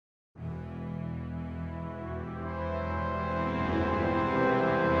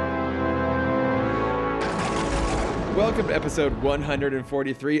Welcome to episode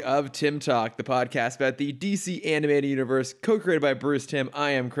 143 of Tim Talk, the podcast about the DC animated universe, co-created by Bruce Timm.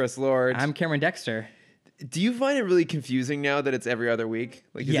 I am Chris Lord. I'm Cameron Dexter. Do you find it really confusing now that it's every other week?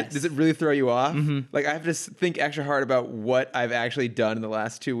 Like, Yes. Does it really throw you off? Mm-hmm. Like, I have to think extra hard about what I've actually done in the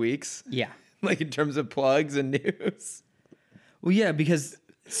last 2 weeks. Yeah. Like, in terms of plugs and news. Well, yeah, because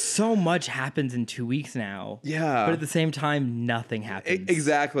so much happens in 2 weeks now. Yeah. But at the same time, nothing happens.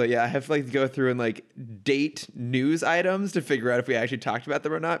 Exactly. Yeah. I have to like go through and like date news items to figure out if we actually talked about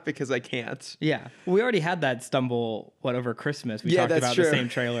them or not because I can't. Yeah. Well, we already had that stumble, over Christmas. We Yeah, talked that's about true. the same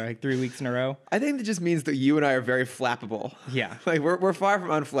trailer like 3 weeks in a row. I think that just means that you and I are very flappable. Yeah. Like we're far from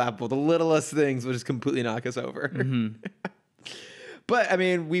unflappable. The littlest things will just completely knock us over. Mm-hmm. But I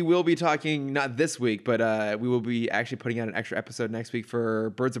mean, we will be talking not this week, but we will be actually putting out an extra episode next week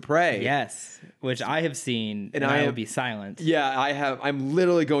for Birds of Prey. Yes. Which I have seen, and I will be silent. Yeah, I have. I'm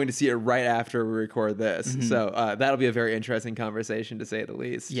literally going to see it right after we record this. Mm-hmm. So that'll be a very interesting conversation, to say the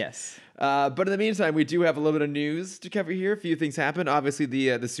least. Yes. But in the meantime, we do have a little bit of news to cover here. A few things happened. Obviously,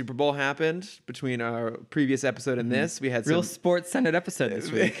 the Super Bowl happened between our previous episode and this. We had Real some sports-centered episode this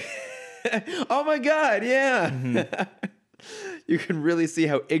week. Oh my God! Yeah. Mm-hmm. You can really see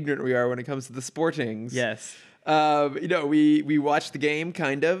how ignorant we are when it comes to the sportings. Yes. We watched the game,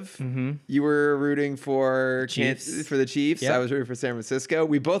 kind of. Mm-hmm. You were rooting for Chiefs. for the Chiefs. Yep. I was rooting for San Francisco.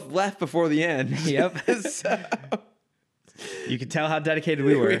 We both left before the end. Yep. So, You could tell how dedicated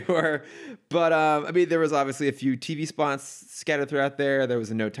we were. we were. But I mean, there was obviously a few TV spots scattered throughout there. There was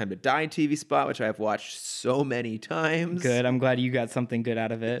a No Time to Die TV spot, which I have watched so many times. Good. I'm glad you got something good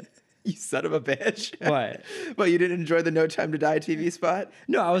out of it. You son of a bitch. What? Well, you didn't enjoy the No Time to Die TV spot?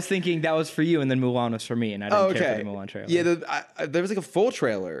 No, I was thinking that was for you, and then Mulan was for me, and I didn't care for the Mulan trailer. Yeah, there was like a full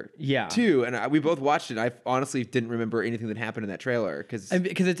trailer. Yeah. Too, and we both watched it. I honestly didn't remember anything that happened in that trailer because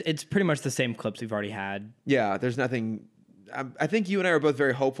it's pretty much the same clips we've already had. yeah, there's nothing. I think you and I were both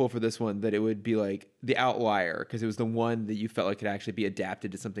very hopeful for this one that it would be like the outlier because it was the one that you felt like could actually be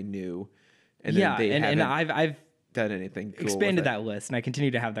adapted to something new. And Yeah, then they and haven't I've done anything cool expanded with it. that list, and I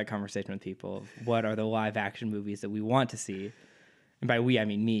continue to have that conversation with people of what are the live action movies that we want to see. And by we, I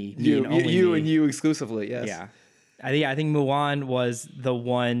mean me. You, and only you me. and you exclusively. Yes. Yeah, I think Mulan was the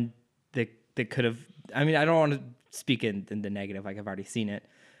one that could have. I mean, I don't want to speak in the negative, like I've already seen it.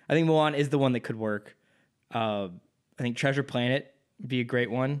 I think Mulan is the one that could work. I think Treasure Planet would be a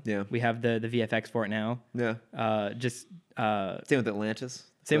great one. Yeah. We have the VFX for it now. Yeah. Same with Atlantis.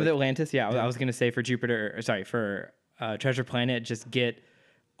 Same with Atlantis. Yeah, I was going to say for for Treasure Planet, just get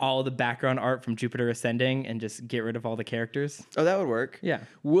all the background art from Jupiter Ascending and just get rid of all the characters. Oh, that would work. Yeah.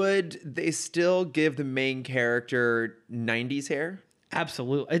 Would they still give the main character 90s hair?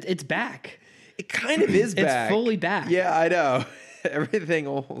 Absolutely. It's back. It kind of is back. It's fully back. Yeah, I know. Everything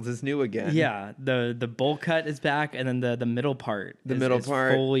old is new again. Yeah, the bowl cut is back, and then the middle part is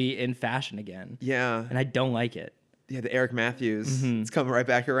fully in fashion again. Yeah. And I don't like it. Yeah, the Eric Matthews. Mm-hmm. It's coming right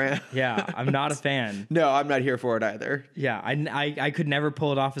back around. Yeah, I'm not a fan. No, I'm not here for it either. Yeah, I could never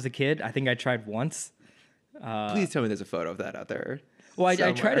pull it off as a kid. I think I tried once. Please tell me there's a photo of that out there. Well, I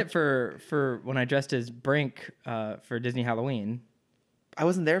tried somewhere. it for when I dressed as Brink for Disney Halloween. I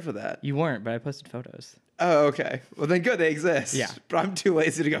wasn't there for that. You weren't, but I posted photos. Oh, okay. Well, then good. They exist. Yeah. But I'm too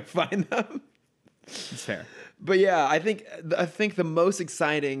lazy to go find them. It's fair. But yeah, I think the most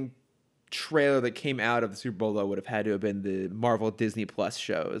exciting trailer that came out of the Super Bowl though would have had to have been the Marvel Disney Plus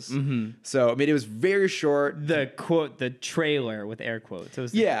shows. Mm-hmm. So I mean, it was very short. The trailer with air quotes. It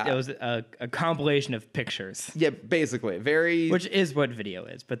was a compilation of pictures, Yeah, basically very. which is what video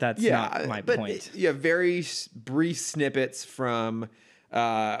is, but that's not my point. Yeah, very brief snippets from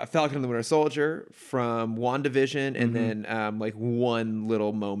Falcon and the Winter Soldier, from WandaVision, and then like one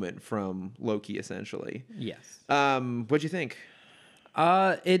little moment from Loki, essentially. Yes. What'd you think?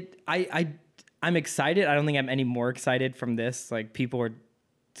 I'm excited. I don't think I'm any more excited from this. Like, people are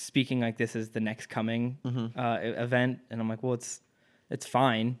speaking like this is the next coming event, and I'm like, well, it's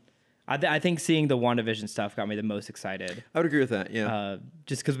fine. I think seeing the WandaVision stuff got me the most excited. I would agree with that. Yeah.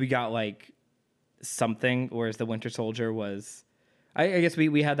 Just because we got like something, whereas the Winter Soldier was. I guess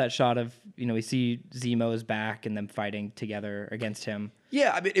we had that shot of, we see Zemo's back and them fighting together against him.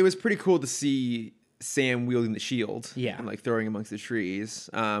 Yeah, I mean, it was pretty cool to see Sam wielding the shield. Yeah. And like throwing amongst the trees.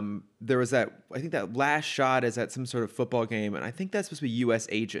 There was I think that last shot is at some sort of football game, and I think that's supposed to be U.S.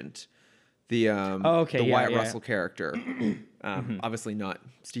 Agent, the Wyatt Russell character. Obviously not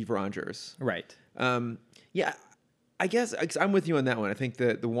Steve Rogers. Right. Yeah, I guess I'm with you on that one. I think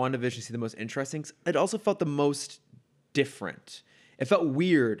the WandaVision seemed the most interesting. It also felt the most different. It felt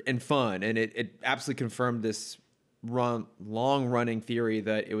weird and fun, and it absolutely confirmed this long-running theory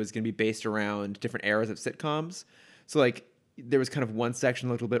that it was going to be based around different eras of sitcoms. So like there was kind of one section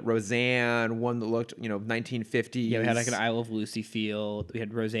that looked a little bit Roseanne, one that looked, 1950s. Yeah, we had like an I Love Lucy feel. We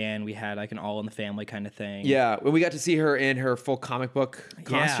had Roseanne. We had like an All in the Family kind of thing. Yeah, when we got to see her in her full comic book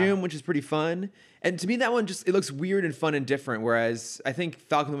costume, which is pretty fun. And to me, that one it looks weird and fun and different. Whereas I think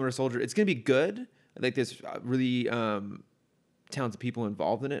Falcon and the Winter Soldier, it's going to be good. I think there's really talented people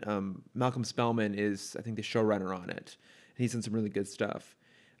involved in it. Malcolm Spellman is, I think, the showrunner on it. He's done some really good stuff.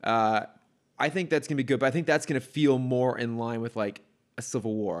 I think that's going to be good, but I think that's going to feel more in line with like a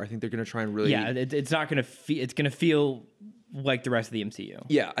Civil War. I think they're going to try and really... Yeah, it's not going to feel... It's going to feel like the rest of the MCU.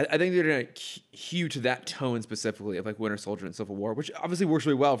 Yeah, I think they're going to hew to that tone specifically of like Winter Soldier and Civil War, which obviously works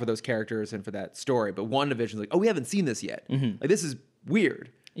really well for those characters and for that story. But WandaVision's like, oh, we haven't seen this yet. Mm-hmm. Like, this is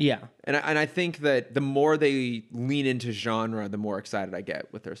weird. Yeah. And I think that the more they lean into genre, the more excited I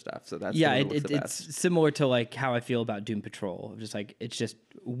get with their stuff. So that's it's similar to like how I feel about Doom Patrol. Just like it's just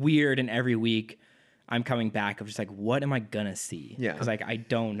weird, and every week I'm coming back of just like, what am I gonna see? Yeah. Because like I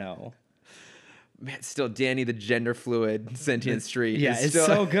don't know. Man, still Danny the gender fluid sentient street. Yeah, it's still,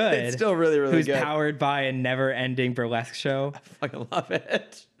 so good. It's still really, really Who's good. Who's powered by a never-ending burlesque show. I fucking love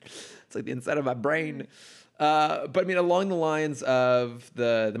it. It's like the inside of my brain. But I mean, along the lines of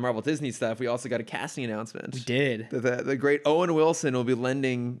the Marvel Disney stuff, we also got a casting announcement. We did. The great Owen Wilson will be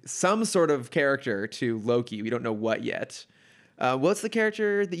lending some sort of character to Loki. We don't know what yet. What's the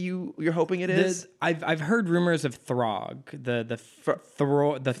character that you're hoping it is? I've heard rumors of Throg, the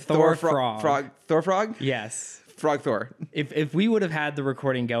Thor frog. Thor frog? Yes. Frog Thor. If we would have had the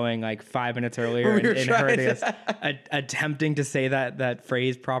recording going like 5 minutes earlier and heard us attempting to say that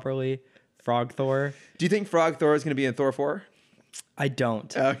phrase properly, Frog Thor. Do you think Frog Thor is going to be in Thor 4? I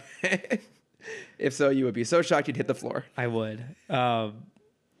don't. Okay. If so, you would be so shocked you'd hit the floor. I would.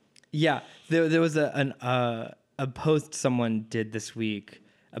 Yeah. There was a post someone did this week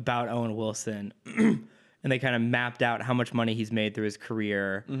about Owen Wilson, and they kind of mapped out how much money he's made through his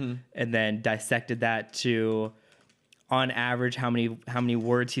career, and then dissected that to, on average, how many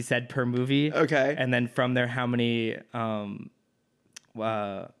words he said per movie. Okay. And then from there, how many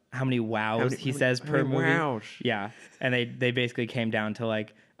wows he says per movie. Wows. Yeah. And they basically came down to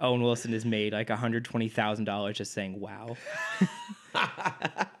like Owen Wilson has made like $120,000 just saying wow.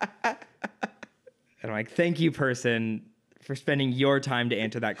 And I'm like, thank you, person, for spending your time to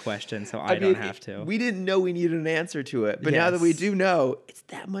answer that question so I don't have to. We didn't know we needed an answer to it, but now that we do know, it's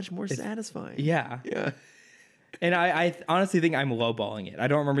that much more satisfying. Yeah. Yeah. And I honestly think I'm lowballing it. I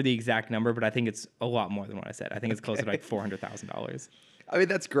don't remember the exact number, but I think it's a lot more than what I said. I think it's closer to like $400,000. I mean,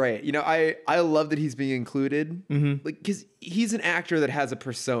 that's great. I love that he's being included. Mm-hmm. Like, because he's an actor that has a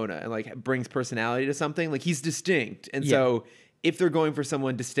persona and like brings personality to something. Like, he's distinct. And so if they're going for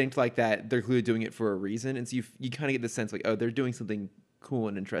someone distinct like that, they're clearly doing it for a reason. And so you kind of get the sense like, oh, they're doing something cool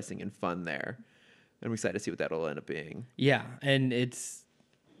and interesting and fun there. And I'm excited to see what that'll end up being. Yeah. And he's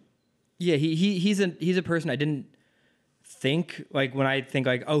a person I didn't think, like when I think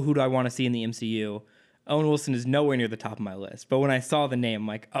like, oh, who do I want to see in the MCU? Owen Wilson is nowhere near the top of my list. But when I saw the name, I'm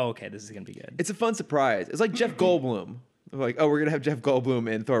like, oh, okay, this is going to be good. It's a fun surprise. It's like Jeff Goldblum. Like, oh, we're going to have Jeff Goldblum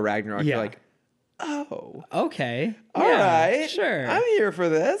in Thor Ragnarok. Yeah. You're like, oh. Okay. All right. Sure. I'm here for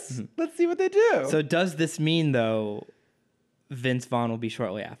this. Mm-hmm. Let's see what they do. So does this mean, though, Vince Vaughn will be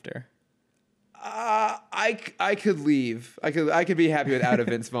shortly after? I could leave. I could be happy without a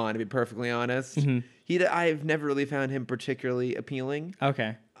Vince Vaughn, to be perfectly honest. Mm-hmm. I've never really found him particularly appealing.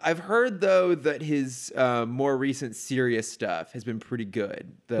 Okay. I've heard, though, that his more recent serious stuff has been pretty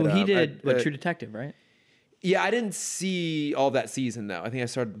good. That, he did True Detective, right? Yeah, I didn't see all that season, though. I think I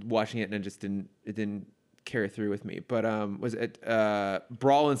started watching it and it didn't carry through with me. But was it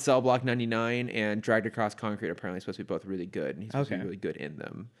Brawl in Cell Block 99 and Dragged Across Concrete apparently supposed to be both really good, and he's supposed to be really good in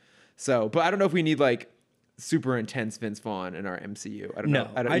them. So, but I don't know if we need like super intense Vince Vaughn in our MCU. I don't know.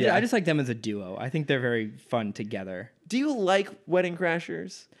 I just like them as a duo. I think they're very fun together. Do you like Wedding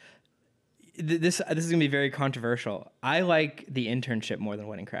Crashers? This is gonna be very controversial. I like The Internship more than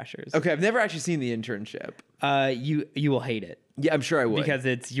Wedding Crashers. Okay, I've never actually seen The Internship. You will hate it. Yeah, I'm sure I would, because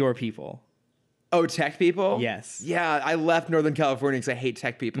it's your people. Oh, tech people? Yes. Yeah, I left Northern California because I hate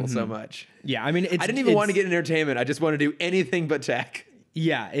tech people so much. Yeah, I mean, I didn't even want to get in entertainment. I just want to do anything but tech.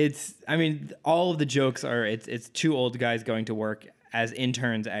 Yeah, all of the jokes are it's two old guys going to work as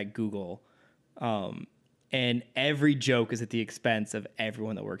interns at Google, and every joke is at the expense of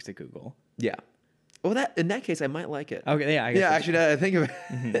everyone that works at Google. Yeah. Well, in that case, I might like it. Okay, yeah, I guess actually, now that I think of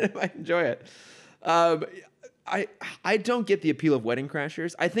it, I might enjoy it. I don't get the appeal of Wedding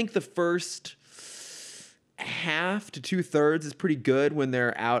Crashers. I think the first half to 2/3 is pretty good when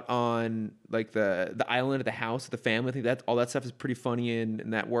they're out on like the island at the house with the family. I think that all that stuff is pretty funny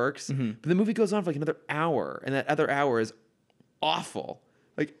and that works. But the movie goes on for like another hour, and that other hour is awful,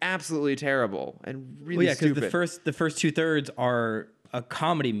 like absolutely terrible and really stupid. Because the first 2/3 are a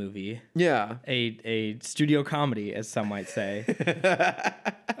comedy movie. Yeah, a studio comedy, as some might say.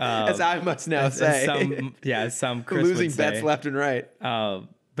 As I must now say. As some Chris losing would say. bets left and right.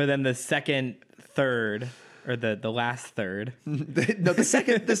 But then the second third, or the last third.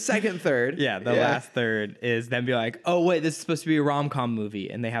 The second third. Yeah, last third is then be like, oh wait, this is supposed to be a rom-com movie,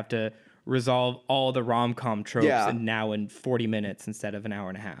 and they have to resolve all the rom-com tropes and now in 40 minutes instead of an hour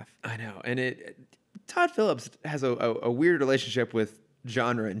and a half. I know, and Todd Phillips has a weird relationship with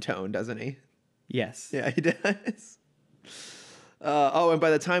genre and tone, doesn't he? Yes. Yeah, he does. And by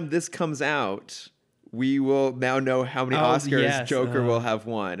the time this comes out, we will now know how many Oscars Joker will have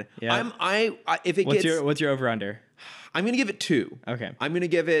won. Yeah. What's your over under? I'm gonna give it 2. Okay. I'm gonna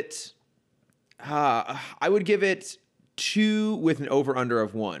give it. I would give it 2 with an over under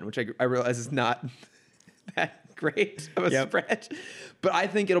of 1, which I realize is not that great of a spread, but I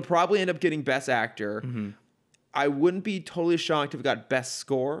think it'll probably end up getting Best Actor. I wouldn't be totally shocked if it got Best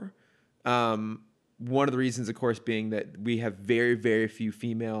Score. One of the reasons, of course, being that we have very, very few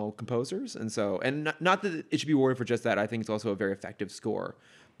female composers. And not that it should be awarded for just that. I think it's also a very effective score.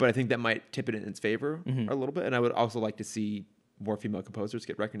 But I think that might tip it in its favor a little bit. And I would also like to see more female composers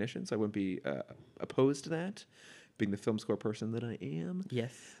get recognition. So I wouldn't be opposed to that, being the film score person that I am.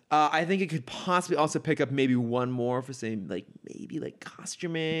 Yes. I think it could possibly also pick up maybe one more for maybe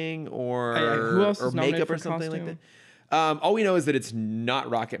costuming or who else is makeup or something costume? like that. All we know is that it's not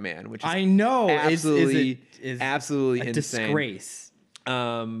Rocket Man, which is absolutely absolutely a insane. Disgrace.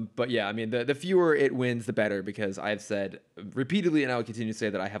 But yeah, I mean, the fewer it wins, the better, because I've said repeatedly, and I will continue to say,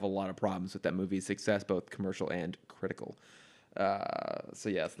 that I have a lot of problems with that movie's success, both commercial and critical. So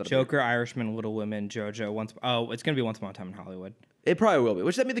yes, Joker, Irishman, Little Women, JoJo. It's gonna be Once Upon a Time in Hollywood. It probably will be.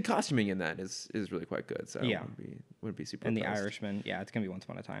 Which, I mean, the costuming in that is really quite good. So yeah, wouldn't be super. And the Irishman, it's gonna be Once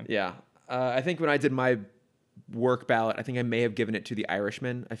Upon a Time. Yeah, I think when I did my work ballot, I think I may have given it to the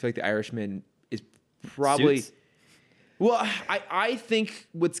Irishman. I feel like the Irishman is probably. Suits? Well, I think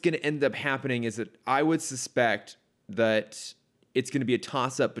what's going to end up happening is that I would suspect that it's going to be a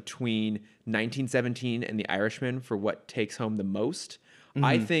toss-up between 1917 and The Irishman for what takes home the most.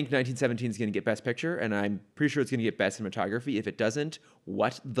 I think 1917 is going to get Best Picture, and I'm pretty sure it's going to get Best Cinematography. If it doesn't,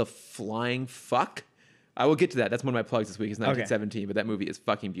 what the flying fuck? I will get to that. That's one of my plugs this week is 1917, but that movie is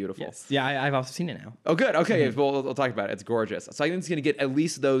fucking beautiful. Yes. Yeah, I've also seen it now. Oh, good. Okay, we'll talk about it. It's gorgeous. So I think it's going to get at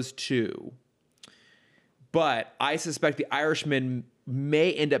least those 2. But I suspect The Irishman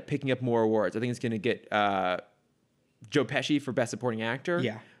may end up picking up more awards. I think it's going to get Joe Pesci for Best Supporting Actor.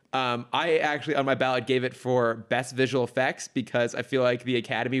 Yeah. I actually, on my ballot, gave it for Best Visual Effects because I feel like the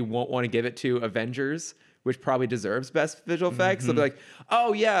Academy won't want to give it to Avengers, which probably deserves Best Visual Effects. They'll be like,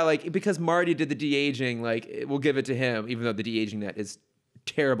 oh, yeah, because Marty did the de-aging, we'll give it to him, even though the de-aging net is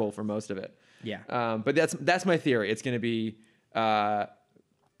terrible for most of it. Yeah. But that's my theory. It's going to be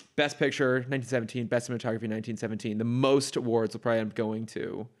Best Picture, 1917, Best Cinematography, 1917. The most awards will probably end up going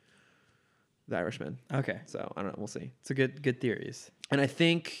to The Irishman. Okay. So, I don't know. We'll see. It's a good theories. And I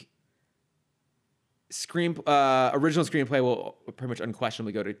think original screenplay will pretty much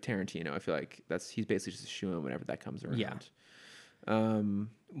unquestionably go to Tarantino. I feel like he's basically just a shoo-in whenever that comes around. Yeah.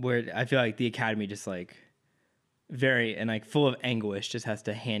 Where I feel like the Academy just very and full of anguish just has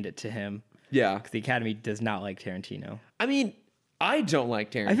to hand it to him. Yeah. Because the Academy does not like Tarantino. I mean, I don't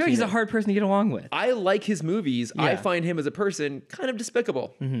like Tarantino. I feel like he's a hard person to get along with. I like his movies. Yeah. I find him as a person kind of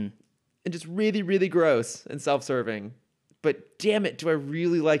despicable and just really, really gross and self-serving. But damn it, do I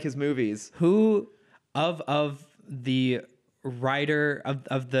really like his movies? Who of the writer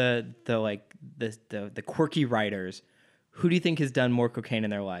of the quirky writers, who do you think has done more cocaine in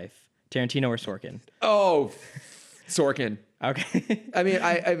their life, Tarantino or Sorkin? Oh, Sorkin. Okay. I mean,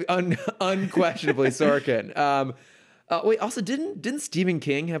 I unquestionably Sorkin. Wait, also didn't Stephen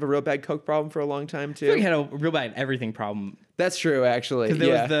King have a real bad coke problem for a long time too? I feel like he had a real bad everything problem. That's true, actually.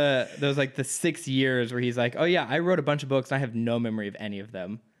 Because there was the 6 years where he's like, oh yeah, I wrote a bunch of books and I have no memory of any of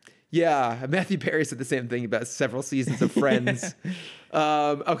them. Yeah, Matthew Perry said the same thing about several seasons of Friends.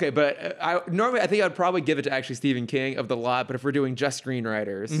 Okay, but normally I think I'd probably give it to actually Stephen King of the lot, but if we're doing just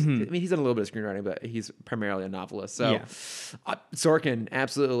screenwriters, I mean, he's done a little bit of screenwriting, but he's primarily a novelist. So Sorkin,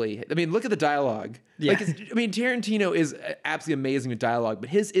 absolutely. I mean, look at the dialogue. Yeah. Tarantino is absolutely amazing with dialogue, but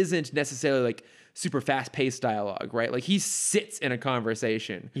his isn't necessarily super fast-paced dialogue, right? He sits in a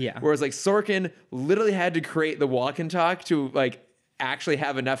conversation. Yeah. Whereas Sorkin literally had to create the walk and talk to actually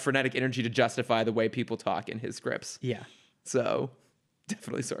have enough frenetic energy to justify the way people talk in his scripts. Yeah. So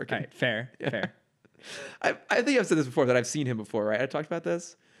definitely Sorkin. All right, fair. I think I've said this before, that I've seen him before, right? I talked about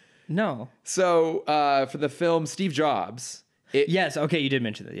this. No. So for the film Steve Jobs. Yes. Okay, you did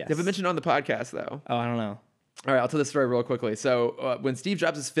mention that. Yes. Have I mentioned on the podcast though? Oh, I don't know. All right, I'll tell this story real quickly. So when Steve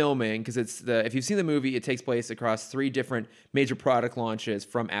Jobs is filming, because if you've seen the movie, it takes place across 3 different major product launches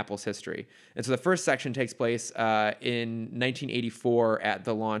from Apple's history. And so the first section takes place in 1984 at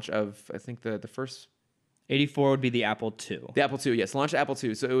the launch of, I think the first 84 would be the Apple II. The Apple II, yes, launched Apple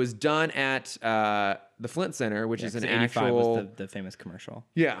II. So it was done at the Flint Center, which is an 85 actual was the famous commercial.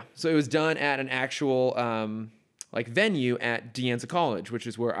 Yeah, so it was done at an actual venue at De Anza College, which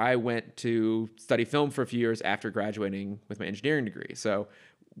is where I went to study film for a few years after graduating with my engineering degree. So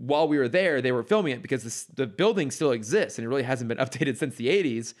while we were there, they were filming it because the building still exists and it really hasn't been updated since the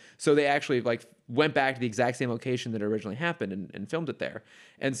 80s. So they actually went back to the exact same location that it originally happened and filmed it there.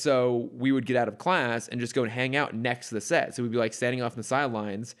 And so we would get out of class and just go and hang out next to the set. So we'd be standing off on the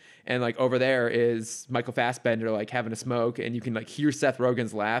sidelines, and over there is Michael Fassbender having a smoke, and you can hear Seth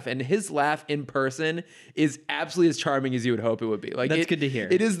Rogen's laugh, and his laugh in person is absolutely as charming as you would hope it would be. That's good to hear.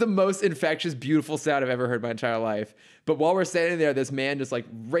 It is the most infectious, beautiful sound I've ever heard in my entire life. But while we're standing there, this man just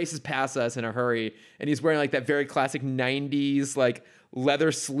races past us in a hurry, and he's wearing that very classic 90s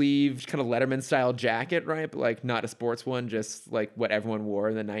leather sleeved kind of Letterman style jacket, right? But not a sports one, just what everyone wore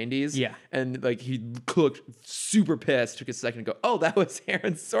in the 90s. Yeah. And he looked super pissed. Took a second to go, oh, that was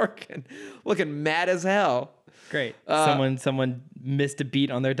Aaron Sorkin, looking mad as hell. Great. Someone missed a beat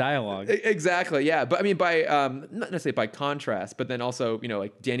on their dialogue. Exactly. Yeah. But I mean, by not necessarily by contrast, but then also,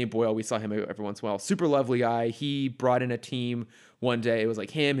 Danny Boyle, we saw him every once in a while. Super lovely guy. He brought in a team one day. It was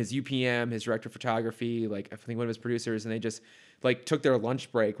him, his UPM, his director of photography, I think one of his producers, and they just took their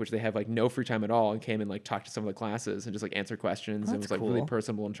lunch break, which they have no free time at all, and came and talked to some of the classes and just answered questions. Oh, and it was cool. really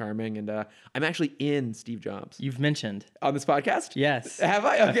personable and charming. And I'm actually in Steve Jobs. You've mentioned on this podcast? Yes. Have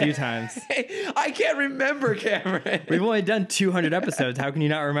I? Okay. A few times. I can't remember, Cameron. We've only done 200 episodes. How can you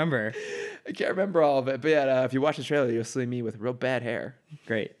not remember? I can't remember all of it. But yeah, if you watch the trailer, you'll see me with real bad hair.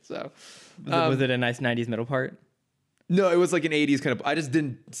 Great. So, was it a nice 90s middle part? No, it was an 80s kind of. I just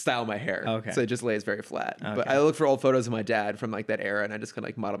didn't style my hair. Okay. So it just lays very flat. Okay. But I look for old photos of my dad from that era, and I just kind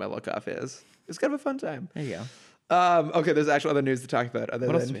of model my look off his. It's kind of a fun time. There you go. Okay, there's actually other news to talk about.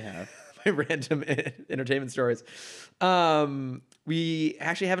 What else do we have? My random entertainment stories. We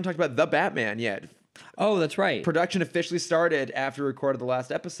actually haven't talked about The Batman yet. Oh, that's right. Production officially started after we recorded the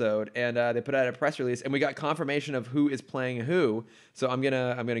last episode, and they put out a press release, and we got confirmation of who is playing who. So I'm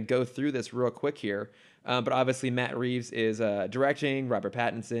gonna go through this real quick here. But obviously Matt Reeves is directing. Robert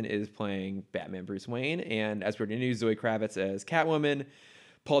Pattinson is playing Batman Bruce Wayne, and as per the news, Zoe Kravitz as Catwoman,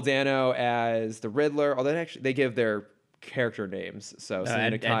 Paul Dano as the Riddler. Although they give their character names, so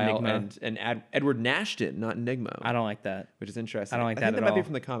Selena Kyle and Edward Nashton, not Enigma. I don't like that, which is interesting. I don't like that at all. I think that might be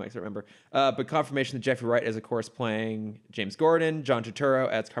from the comics. I remember. But confirmation that Jeffrey Wright is of course playing James Gordon. John Turturro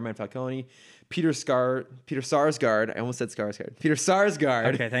as Carmine Falcone. Peter Sarsgaard. I almost said Skarsgård. Peter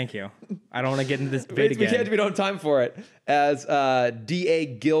Sarsgaard. Okay, thank you. I don't want to get into this debate again. We don't have time for it. As D.A.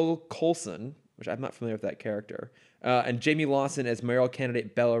 Gil Coulson, which I'm not familiar with that character, and Jamie Lawson as mayoral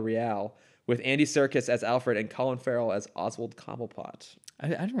candidate Bella Real, with Andy Serkis as Alfred and Colin Farrell as Oswald Cobblepot. I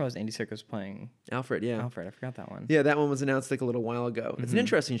didn't realize Andy Serkis was playing Alfred. Yeah, Alfred. I forgot that one. Yeah, that one was announced a little while ago. It's an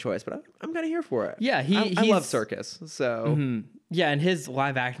interesting choice, but I'm kind of here for it. Yeah, I love Serkis. So yeah, and his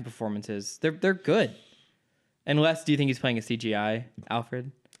live action performances, they're good. Unless, do you think he's playing a CGI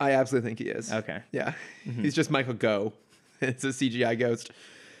Alfred? I absolutely think he is. Okay. Yeah, he's just Michael Gough. It's a CGI ghost.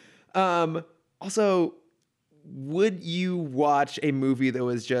 Also, would you watch a movie that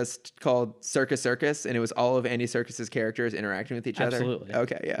was just called Circus Circus and it was all of Andy Serkis's characters interacting with each other? Absolutely.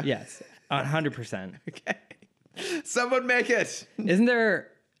 Okay, yeah. Yes, 100%. Okay. Someone make it. Isn't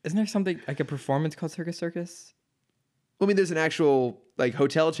there something like a performance called Circus Circus? Well, I mean, there's an actual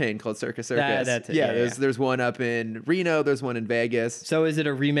hotel chain called Circus Circus. That's it. Yeah, there's one up in Reno. There's one in Vegas. So is it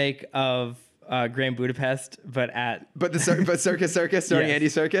a remake of Grand Budapest, but Circus Circus starring Yes. Andy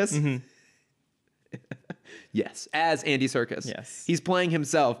Serkis? Mm-hmm. Yes, as Andy Serkis. Yes. He's playing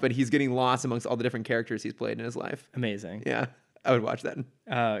himself, but he's getting lost amongst all the different characters he's played in his life. Amazing. Yeah, I would watch that.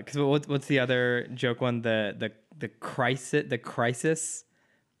 Because what's the other joke one? The crisis,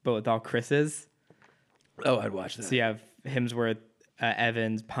 but with all Chris's. Oh, I'd watch that. So you have Hemsworth,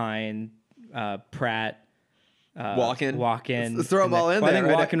 Evans, Pine, Pratt, Walken. Let's throw them all in there. I think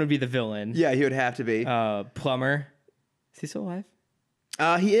right? Walken would be the villain. Yeah, he would have to be. Plumber. Is he still alive?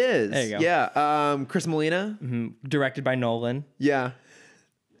 He is. There you go. Yeah. Chris Molina. Mm-hmm. Directed by Nolan. Yeah.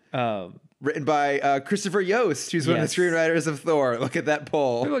 written by Christopher Yost, who's one of the screenwriters of Thor. Look at that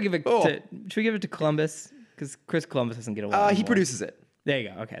poll. Maybe we'll give it should we give it to Columbus? Because Chris Columbus doesn't get a he produces it. There you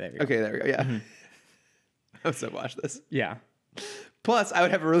go. Okay, there you go. Okay, there we go. Yeah. I'm so watch this. Yeah. Plus, I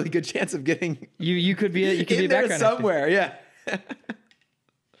would have a really good chance of getting you could be a there somewhere. Yeah.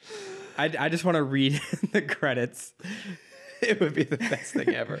 I just want to read the credits. It would be the best thing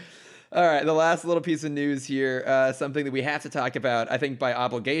ever. All right, the last little piece of news here, something that we have to talk about, I think by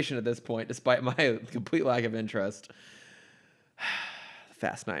obligation at this point, despite my complete lack of interest.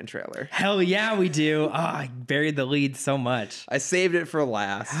 Fast 9 trailer. Hell yeah, we do. Oh, I buried the lead so much. I saved it for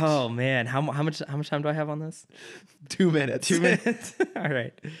last. Oh man, how much time do I have on this? 2 minutes. 2 minutes. All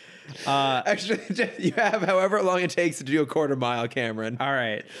right. Actually, you have however long it takes to do a quarter mile, Cameron. All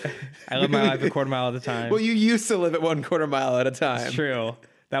right. I live my life a quarter mile at a time. Well, you used to live at 1/4 mile at a time. It's true.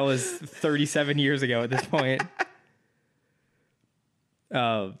 That was 37 years ago at this point.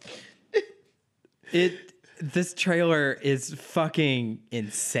 This trailer is fucking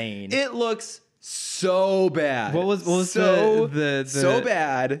insane. It looks so bad. What was so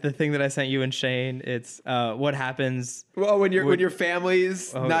bad? The thing that I sent you and Shane. It's what happens. Well, when your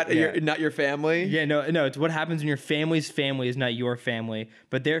family's not your family. Yeah, no. It's what happens when your family's family is not your family,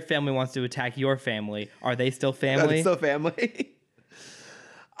 but their family wants to attack your family. Are they still family? Are they still family?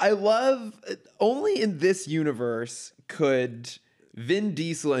 I love only in this universe could Vin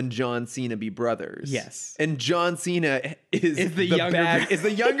Diesel and John Cena be brothers. Yes. And John Cena is the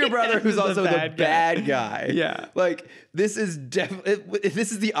younger brother who's also the bad guy. Yeah. Like this is definitely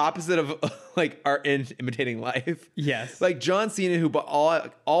this is the opposite of like art imitating life. Yes. Like John Cena, who by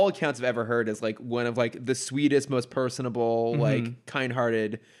all accounts I've ever heard is like one of like the sweetest, most personable, like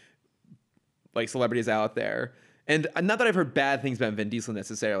kind-hearted like celebrities out there. And not that I've heard bad things about Vin Diesel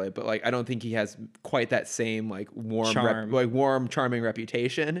necessarily, but like I don't think he has quite that same like warm, charming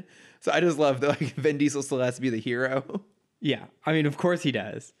reputation. So I just love that like Vin Diesel still has to be the hero. Yeah, I mean, of course he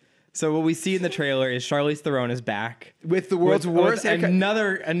does. So what we see in the trailer is Charlize Theron is back with the world's worst haircut.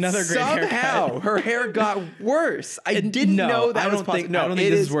 Another great haircut. Somehow her hair got worse. I didn't know that was possible. I don't think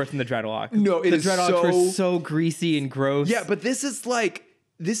this is worse than the dreadlock. No, the dreadlocks were so greasy and gross. Yeah, but this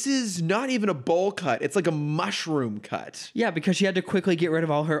is not even a bowl cut. It's like a mushroom cut. Yeah, because she had to quickly get rid of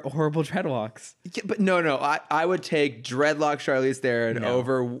all her horrible dreadlocks. Yeah, but no. I would take dreadlock Charlize Theron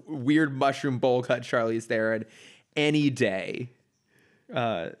over weird mushroom bowl cut Charlize Theron any day.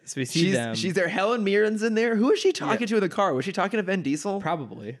 So we see them. She's there. Helen Mirren's in there. Who is she talking to in the car? Was she talking to Vin Diesel?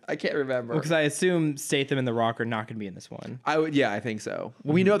 Probably. I can't remember. Because I assume Statham and The Rock are not going to be in this one. I think so.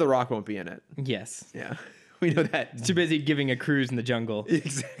 Well, we know The Rock won't be in it. Yes. Yeah. We know that. It's too busy giving a cruise in the jungle.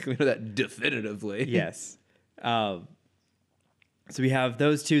 Exactly. We know that definitively. Yes. So we have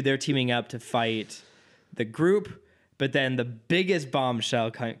those two. They're teaming up to fight the group. But then the biggest bombshell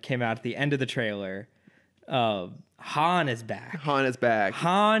came out at the end of the trailer. Han is back. Han is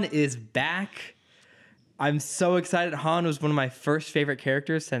back. I'm so excited. Han was one of my first favorite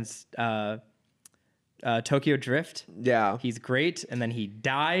characters since Tokyo Drift. Yeah. He's great. And then he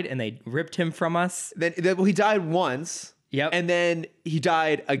died and they ripped him from us. Then he died once. Yep. And then he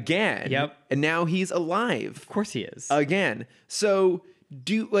died again. Yep. And now he's alive. Of course he is. Again. So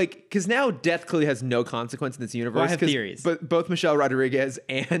because now death clearly has no consequence in this universe. Well, I have theories. But both Michelle Rodriguez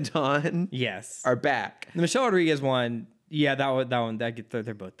and Han are back. The Michelle Rodriguez one, yeah,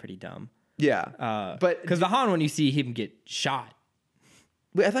 they're both pretty dumb. Yeah. But because the Han one, you see him get shot.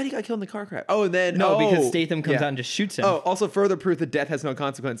 Wait, I thought he got killed in the car crash. Oh, and then because Statham comes out and just shoots him. Oh, also further proof that death has no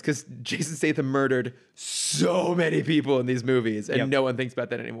consequence because Jason Statham murdered so many people in these movies, and no one thinks about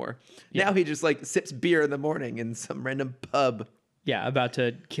that anymore. Yep. Now he just like sips beer in the morning in some random pub. Yeah, about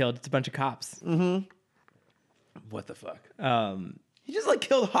to kill just a bunch of cops. Mm-hmm. What the fuck? He just like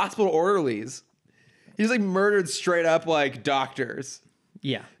killed hospital orderlies. He just like murdered straight up like doctors.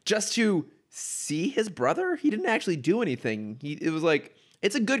 Yeah, just to see his brother. He didn't actually do anything. It was like.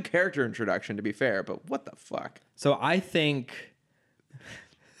 It's a good character introduction, to be fair, but what the fuck? So I think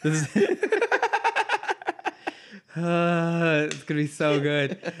this is it's gonna be so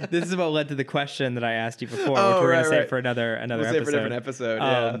good. This is what led to the question that I asked you before, which we're gonna save for another episode. Save for a different episode.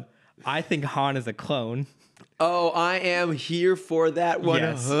 Yeah. I think Han is a clone. Oh, I am here for that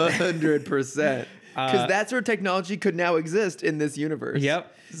 100%. Because that's where technology could now exist in this universe.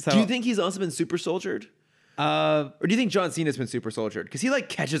 Yep. So, do you think he's also been super soldiered? Or do you think John Cena's been super soldiered? Because he like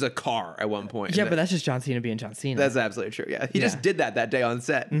catches a car at one point. Yeah, but that's just John Cena being John Cena. That's absolutely true. Yeah, he just did that day on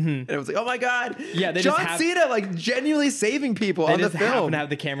set, and it was like, oh my god, yeah, John Cena like genuinely saving people on the film. They just happen to have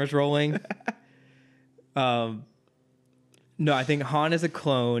the cameras rolling. No, I think Han is a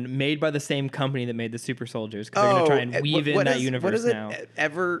clone made by the same company that made the super soldiers because they're gonna try and weave in that universe now.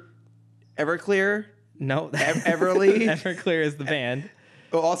 Everclear. No, Everly. Everclear is the band.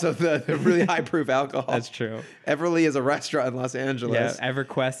 Oh, also the really high proof alcohol. That's true. Everly is a restaurant in Los Angeles. Yeah,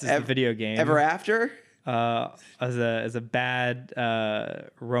 EverQuest is the video game. Ever After? As a bad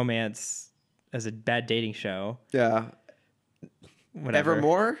romance, as a bad dating show. Yeah. Whatever.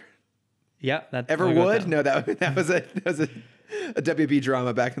 Evermore? Yeah, Everwood? No, that was a WB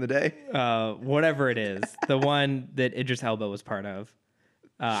drama back in the day. Whatever it is, the one that Idris Elba was part of.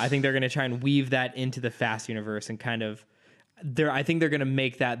 I think they're going to try and weave that into the Fast universe and kind of. I think they're going to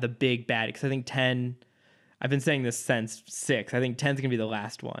make that the big bad, because I think 10. I've been saying this since 6. I think 10's going to be the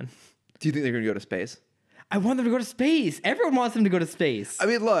last one. Do you think they're going to go to space? I want them to go to space. Everyone wants them to go to space. I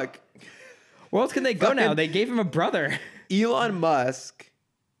mean, look. Where else can they go now? They gave him a brother. Elon Musk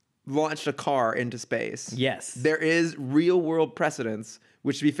launched a car into space. Yes. There is real world precedence,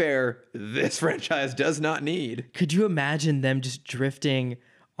 which, to be fair, this franchise does not need. Could you imagine them just drifting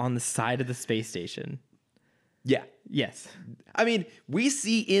on the side of the space station? Yeah. Yes. I mean, we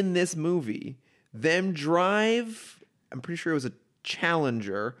see in this movie them drive, I'm pretty sure it was a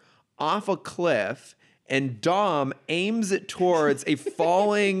Challenger, off a cliff, and Dom aims it towards a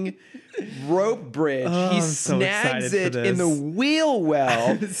falling rope bridge. He snags it in the wheel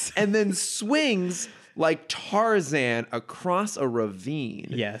well and then swings like Tarzan across a ravine.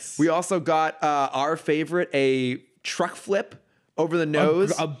 Yes. We also got our favorite, a truck flip over the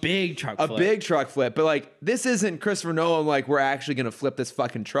nose. A big truck flip. A big truck flip. But like, this isn't Christopher Nolan like, we're actually going to flip this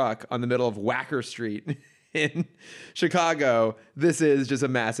fucking truck on the middle of Wacker Street in Chicago. This is just a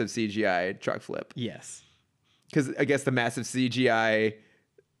massive CGI truck flip. Yes. Because I guess the massive CGI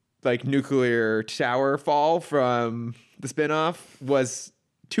like nuclear tower fall from the spinoff was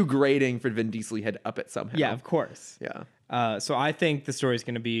too grating for Vin Diesel. He had to up it somehow. Yeah, of course. Yeah. So I think the story is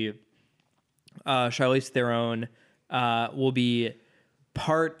going to be Charlize Theron will be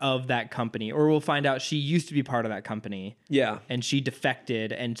part of that company, or we'll find out she used to be part of that company. Yeah. And she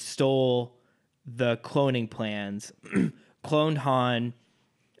defected and stole the cloning plans, cloned Han.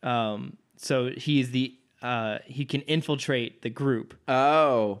 So he's he can infiltrate the group.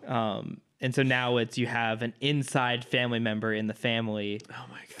 Oh. And so now you have an inside family member in the family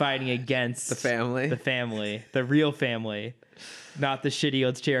fighting against the real family, not the shitty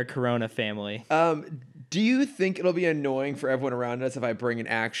old Sierra Corona family. Do you think it'll be annoying for everyone around us if I bring an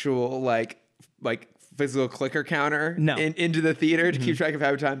actual like physical clicker counter into the theater to keep track of how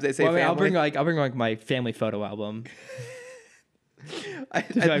many times they say family? I'll bring my family photo album. I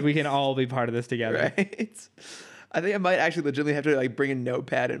feel like we can all be part of this together. Right. I think I might actually legitimately have to like bring a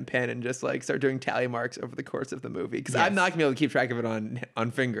notepad and pen and just like start doing tally marks over the course of the movie, because I'm not gonna be able to keep track of it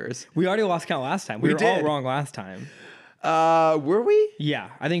on fingers. We already lost count last time. We were all wrong last time. Were we? Yeah,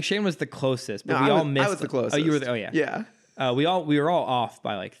 I think Shane was the closest, but all missed. I was the closest. Oh, you were. Oh, yeah. Yeah. We were all off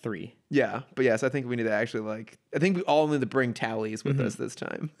by like 3. Yeah, but yes, I think we need to actually I think we all need to bring tallies with us this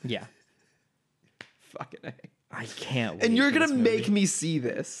time. Yeah. Fucking A. I can't wait. And you're gonna make me see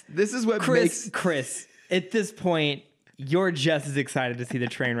this. This is what Chris. At this point, you're just as excited to see the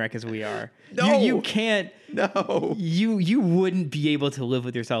train wreck as we are. No, you can't. No, you wouldn't be able to live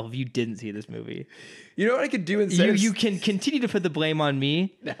with yourself if you didn't see this movie. You know what I could do instead? You can continue to put the blame on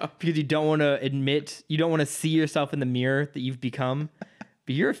me because you don't want to admit, you don't want to see yourself in the mirror that you've become.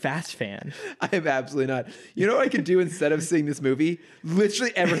 But you're a Fast fan. I am absolutely not. You know what I could do instead of seeing this movie?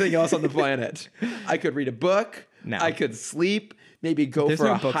 Literally everything else on the planet. I could read a book. No. I could sleep. Maybe go There's for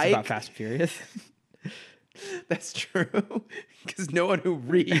no a books hike. about Fast and Furious. That's true. Because no one who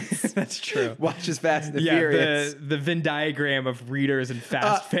reads That's true. watches Fast and Furious. The Venn diagram of readers and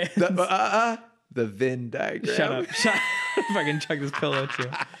Fast fans. The Venn diagram. Shut up. If I can chug this pillow at you.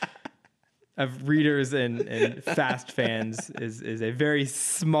 Of readers and Fast fans is a very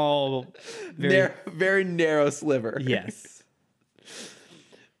small, very narrow sliver. Yes.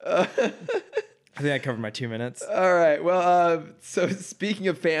 I think I covered my 2 minutes. All right. Well, so speaking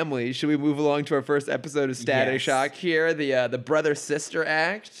of family, should we move along to our first episode of Static Shock here? The brother sister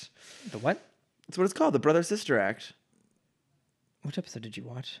act. The what? That's what it's called. The brother sister act. Which episode did you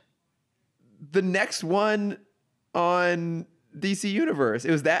watch? The next one on DC Universe.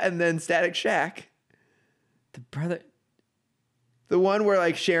 It was that, and then Static Shack. The one where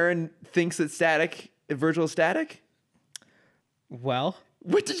like Sharon thinks that Virgil is Static. Well,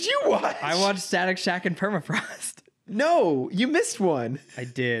 what did you watch? I watched Static Shack and Permafrost. No, you missed one. I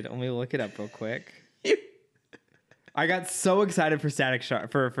did. Let me look it up real quick. I got so excited for Static Shack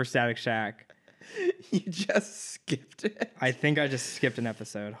for Static Shack. You just skipped it. I think I just skipped an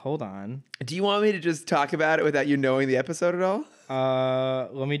episode. Hold on. Do you want me to just talk about it without you knowing the episode at all?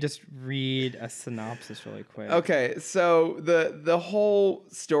 Let me just read a synopsis really quick. Okay, so the whole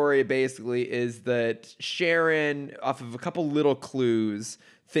story basically is that Sharon, off of a couple little clues,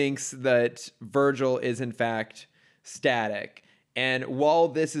 thinks that Virgil is in fact Static. And while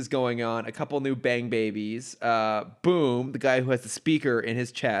this is going on, a couple new Bang Babies, Boom, the guy who has the speaker in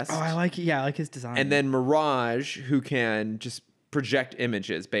his chest. Oh, I like it. Yeah, I like his design. And then Mirage, who can just project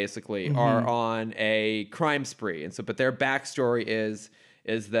images, basically, are on a crime spree. And so, but their backstory is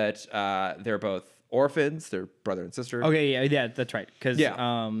that they're both orphans, they're brother and sister. Okay, yeah, that's right.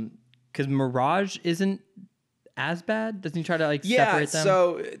 Because Mirage isn't as bad. Doesn't he try to separate them?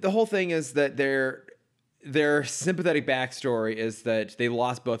 So the whole thing is that their sympathetic backstory is that they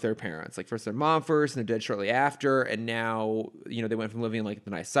lost both their parents. Like first their mom first, and they're dead shortly after, and now they went from living in like the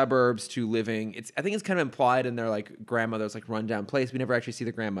nice suburbs to living. I think it's kind of implied in their like grandmother's like rundown place. We never actually see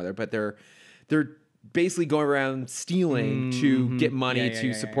the grandmother, but they're basically going around stealing to get money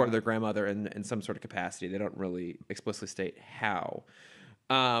to support their grandmother in some sort of capacity. They don't really explicitly state how.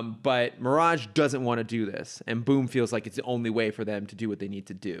 But Mirage doesn't want to do this, and Boom feels like it's the only way for them to do what they need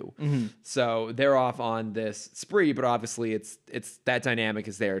to do. So they're off on this spree, but obviously it's that dynamic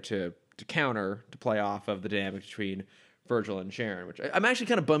is there to play off of the dynamic between Virgil and Sharon, which I'm actually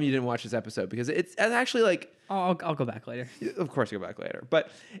kind of bummed you didn't watch this episode because it's actually like... I'll go back later. Of course, you'll go back later.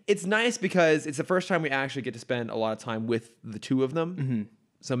 But it's nice because it's the first time we actually get to spend a lot of time with the two of them.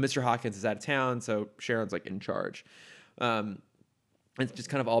 So Mr. Hawkins is out of town, so Sharon's like in charge. It's just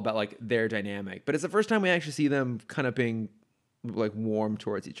kind of all about like their dynamic. But it's the first time we actually see them kind of being like warm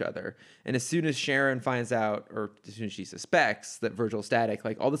towards each other. And as soon as Sharon finds out, or as soon as she suspects that Virgil's Static,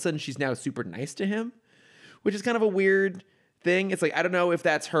 like all of a sudden she's now super nice to him, which is kind of a weird thing. It's like, I don't know if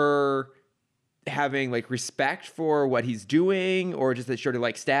that's her having like respect for what he's doing, or just that she already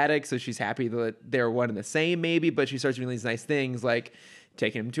likes Static, so she's happy that they're one and the same maybe, but she starts doing these nice things like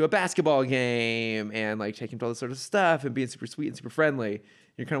taking him to a basketball game and like taking him to all this sort of stuff and being super sweet and super friendly.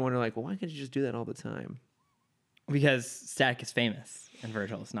 You're kind of wondering like, well, why can't you just do that all the time? Because Static is famous and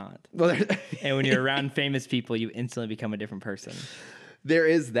Virgil is not. Well, and when you're around famous people, you instantly become a different person. There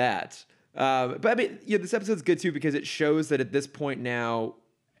is that. But I mean, this episode's good too because it shows that at this point now,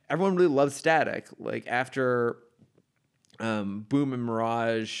 everyone really loves Static. Like after Boom and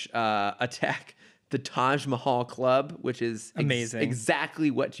Mirage attack the Taj Mahal Club, which is amazing,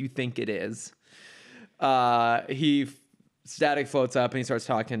 exactly what you think it is. Static floats up and he starts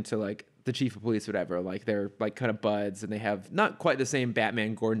talking to like the chief of police, whatever. Like they're like kind of buds, and they have not quite the same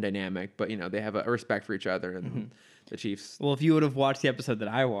Batman Gordon dynamic, but they have a respect for each other. And the Chiefs. Well, if you would have watched the episode that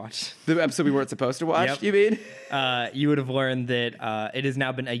I watched, the episode we weren't supposed to watch, you mean? You would have learned that it has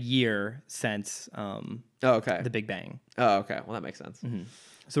now been a year since the Big Bang. Oh, okay. Well, that makes sense.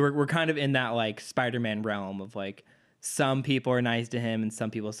 So we're kind of in that like Spider-Man realm of like some people are nice to him and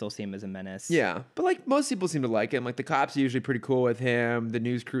some people still see him as a menace. Yeah, but like most people seem to like him. Like the cops are usually pretty cool with him. The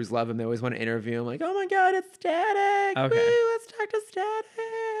news crews love him. They always want to interview him. Like, oh my God, it's Static. Okay. Woo, let's talk to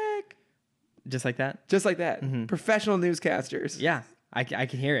Static. Just like that? Just like that. Mm-hmm. Professional newscasters. Yeah, I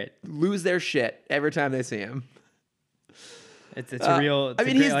can hear it. Lose their shit every time they see him. It's a real, it's a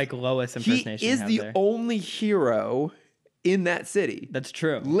great, like Lois impersonation. He is the only hero in that city. That's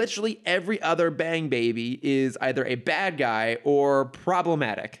true. Literally every other Bang Baby is either a bad guy or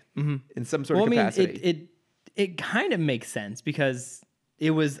problematic in some sort of capacity. I mean, it kind of makes sense because it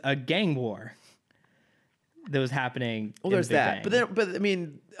was a gang war that was happening. Well, there's that. But I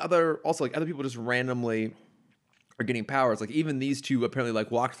mean, other people just randomly are getting powers. Like even these two apparently like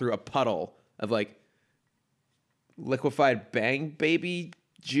walk through a puddle of like liquefied Bang Baby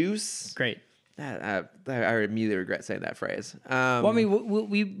juice. Great. I immediately regret saying that phrase. Well, I mean,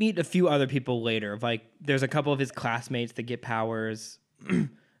 we meet a few other people later. Like, there's a couple of his classmates that get powers, and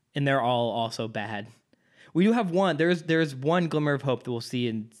they're all also bad. We do have one. There's one glimmer of hope that we'll see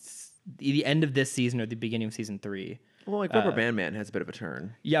in the end of this season or the beginning of season 3. Well, like Rubber Band Man has a bit of a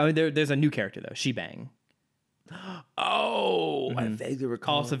turn. Yeah, I mean, there's a new character though, She-Bang. Oh, I vaguely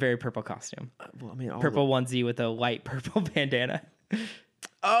recall. Also, very purple costume. Well, I mean, purple onesie with a light purple bandana.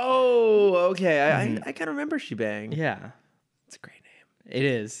 Oh, okay. I kind of remember She-Bang. Yeah. It's a great name. It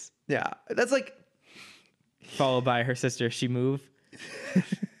is. Yeah. That's like... Followed by her sister, She-Move.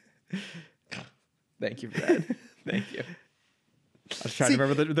 Thank you for that. Thank you. I was trying to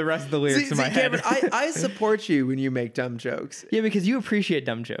remember the rest of the lyrics in my head. Cameron, I support you when you make dumb jokes. Yeah, because you appreciate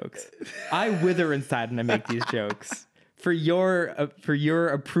dumb jokes. I wither inside when I make these jokes. For your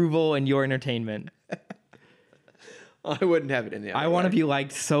approval and your entertainment. I wouldn't have it in the other I want to be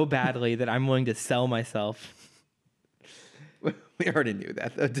liked so badly that I'm willing to sell myself. We already knew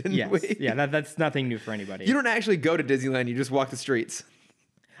that, though, didn't yes. we? Yeah, that's nothing new for anybody. You don't actually go to Disneyland. You just walk the streets.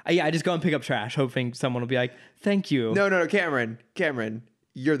 Yeah, I just go and pick up trash, hoping someone will be like, thank you. No, Cameron,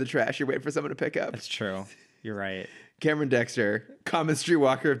 you're the trash. You're waiting for someone to pick up. That's true. You're right. Cameron Dexter, common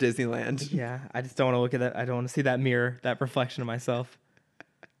streetwalker of Disneyland. Yeah, I just don't want to look at that. I don't want to see that mirror, that reflection of myself.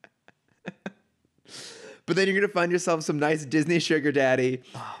 But then you're gonna find yourself some nice Disney sugar daddy.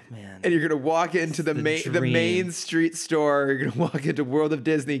 Oh man! And you're gonna walk into the main street store. You're gonna walk into World of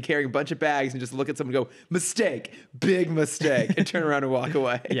Disney carrying a bunch of bags and just look at someone and go, mistake, big mistake, and turn around and walk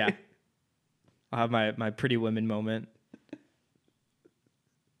away. Yeah. I'll have my Pretty Women moment.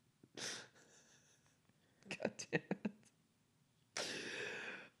 God damn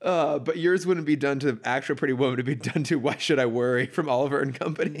it. But yours wouldn't be done to actual Pretty Woman. It'd be done to Why Should I Worry from Oliver and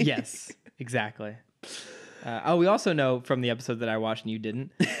Company. Yes, exactly. We also know from the episode that I watched and you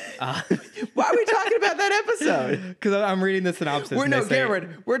didn't. Why are we talking about that episode? Because I'm reading the synopsis.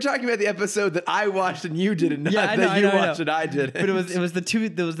 Cameron, we're talking about the episode that I watched and you didn't. Not that you watched and I didn't. But it was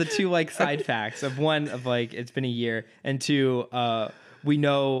the two like side facts of one of like it's been a year, and two we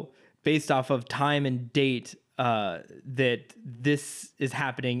know based off of time and date that this is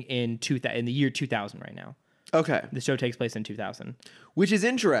happening in the year 2000 right now. Okay, the show takes place in 2000, which is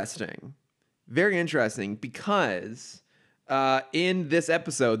interesting. Very interesting, because in this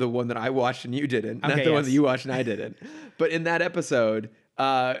episode, the one that I watched and you didn't, not the one that you watched and I didn't, but in that episode,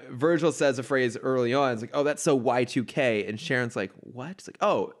 Virgil says a phrase early on. It's like, oh, that's so Y2K. And Sharon's like, what? It's like,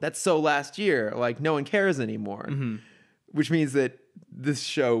 oh, that's so last year. Like, no one cares anymore. Mm-hmm. Which means that this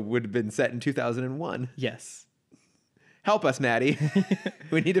show would have been set in 2001. Yes. Help us, Maddie.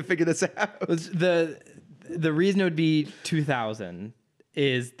 We need to figure this out. The reason it would be 2000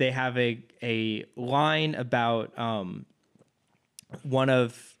 is they have a line about one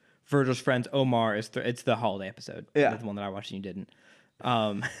of Virgil's friends, Omar. It's the holiday episode. Yeah, the one that I watched and you didn't.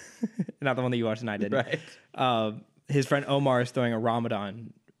 Not the one that you watched and I didn't. Right. His friend Omar is throwing a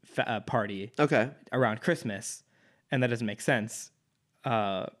Ramadan party. Okay. Around Christmas, and that doesn't make sense.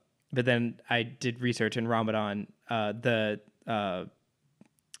 But then I did research in Ramadan. What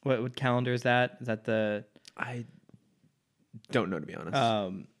calendar is that? Is that the? I don't know, to be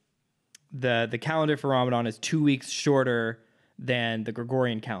honest. The calendar for Ramadan is 2 weeks shorter than the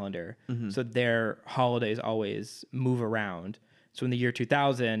Gregorian calendar. Mm-hmm. So their holidays always move around. So in the year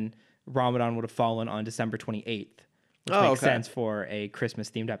 2000, Ramadan would have fallen on December 28th, which makes sense for a Christmas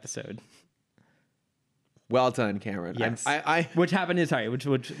themed episode. Well done, Cameron. Yes. Which happened which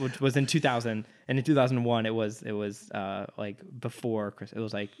was in 2000, and in 2001 it was like before Christmas. It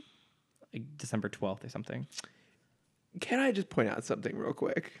was like December 12th or something. Can I just point out something real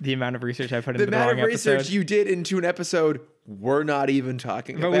quick? The amount of research I put into the wrong episode. The amount of research you did into an episode we're not even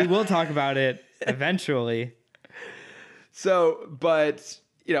talking about. But we will talk about it eventually. So, but,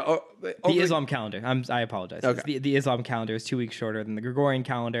 you know... the Islam calendar. I apologize. Okay. The Islam calendar is 2 weeks shorter than the Gregorian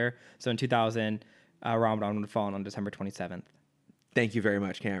calendar. So in 2000, Ramadan would have fallen on December 27th. Thank you very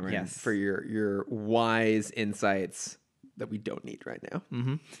much, Cameron, for your wise insights that we don't need right now.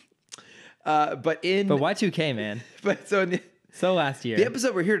 Mm-hmm. But Y2K, man. But so last year, the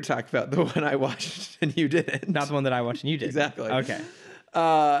episode we're here to talk about, the one I watched and you didn't, not the one that I watched and you did. Exactly. Okay.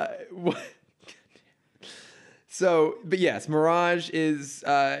 So, but yes, Mirage is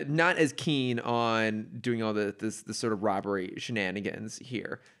not as keen on doing all this sort of robbery shenanigans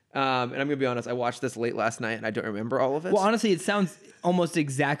here. And I'm gonna be honest, I watched this late last night and I don't remember all of it. Well, honestly, it sounds almost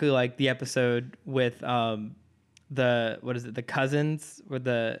exactly like the episode with the cousins, where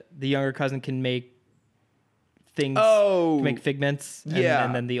the younger cousin can make things, can make figments,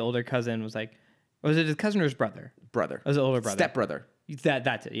 and then the older cousin was like, was it his cousin or his brother? Brother. It was an older brother. Stepbrother.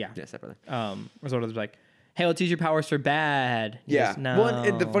 That's it. Yeah. Yeah, stepbrother. His older was like, hey, let's use your powers for bad. Yeah. No. Well,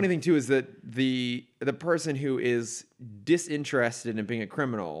 and the funny thing too is that the person who is disinterested in being a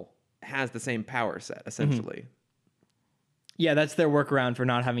criminal has the same power set essentially. Mm-hmm. Yeah, that's their workaround for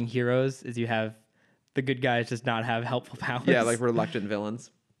not having heroes. Is you have the good guys just not have helpful powers. Yeah, like reluctant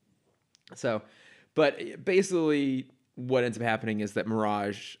villains. So, but basically, what ends up happening is that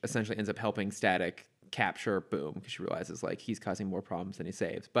Mirage essentially ends up helping Static capture Boom because she realizes like he's causing more problems than he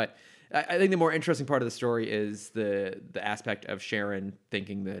saves. But I think the more interesting part of the story is the aspect of Sharon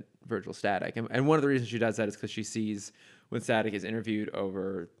thinking that Virgil's Static, and one of the reasons she does that is because she sees when Static is interviewed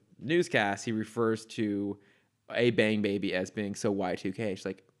over newscasts, he refers to a Bang Baby as being so Y2K. She's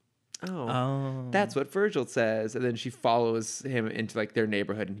like, oh, that's what Virgil says. And then she follows him into like their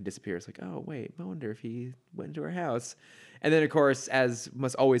neighborhood and he disappears. Like, oh, wait, I wonder if he went to her house. And then, of course, as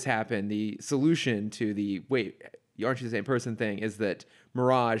must always happen, the solution to the, wait, aren't you the same person thing is that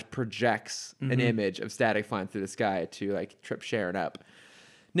Mirage projects an image of Static flying through the sky to like trip Sharon up.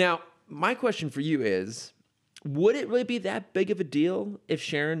 Now, my question for you is, would it really be that big of a deal if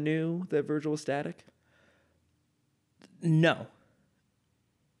Sharon knew that Virgil was Static? No.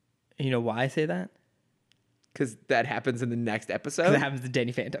 You know why I say that? Because that happens in the next episode? Because it happens to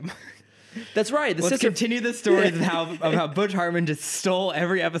Danny Phantom. That's right. Let's continue the story of how Butch Hartman just stole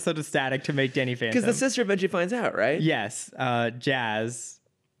every episode of Static to make Danny Phantom. Because the sister eventually finds out, right? Yes. Jazz,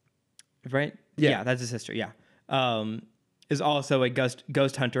 right? Yeah, that's his sister, yeah. Is also a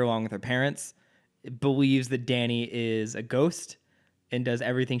ghost hunter along with her parents. Believes that Danny is a ghost and does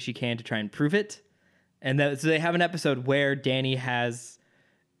everything she can to try and prove it. And so they have an episode where Danny has...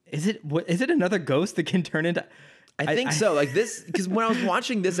 Is it another ghost that can turn into... I think so. Like this, because when I was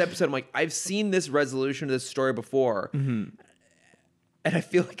watching this episode, I'm like, I've seen this resolution of this story before, and I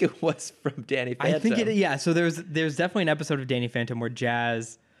feel like it was from Danny Phantom. I think So there's definitely an episode of Danny Phantom where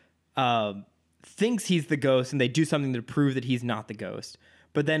Jazz thinks he's the ghost, and they do something to prove that he's not the ghost.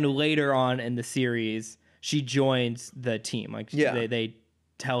 But then later on in the series, she joins the team. Like they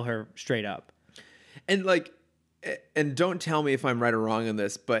tell her straight up, and don't tell me if I'm right or wrong on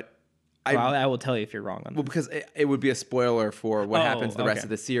this, but. I will tell you if you're wrong on that. Well, because it would be a spoiler for what happens the rest of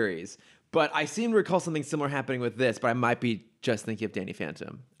the series. But I seem to recall something similar happening with this, but I might be just thinking of Danny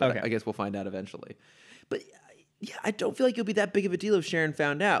Phantom. But I guess we'll find out eventually. But yeah, I don't feel like it would be that big of a deal if Sharon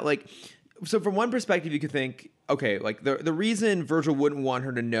found out. Like, so from one perspective, you could think, okay, like the reason Virgil wouldn't want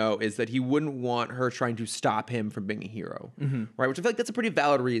her to know is that he wouldn't want her trying to stop him from being a hero, right? Which I feel like that's a pretty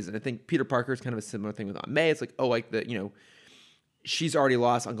valid reason. I think Peter Parker is kind of a similar thing with Aunt May. It's like, she's already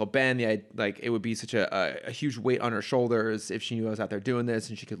lost Uncle Ben. It would be such a huge weight on her shoulders if she knew I was out there doing this,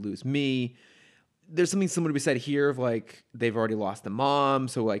 and she could lose me. There's something similar to be said here of like they've already lost the mom,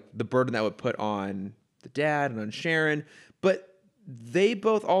 so like the burden that would put on the dad and on Sharon. But they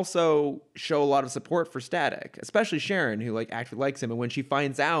both also show a lot of support for Static, especially Sharon, who like actually likes him. And when she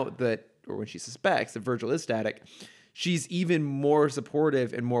finds out that, or when she suspects that Virgil is Static, she's even more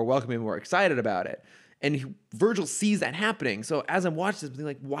supportive and more welcoming, and more excited about it. And Virgil sees that happening. So as I'm watching this, I'm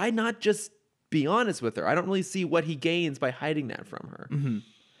like, why not just be honest with her? I don't really see what he gains by hiding that from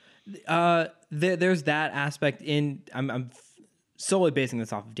her. There's that aspect in... I'm solely basing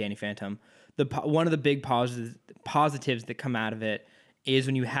this off of Danny Phantom. One of the big positives that come out of it is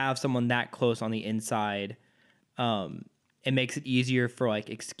when you have someone that close on the inside, it makes it easier for like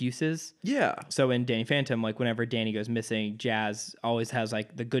excuses. Yeah. So in Danny Phantom, like whenever Danny goes missing, Jazz always has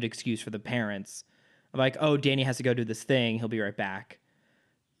like the good excuse for the parents. Like, oh, Danny has to go do this thing. He'll be right back.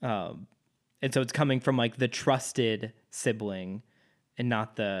 And so it's coming from like the trusted sibling and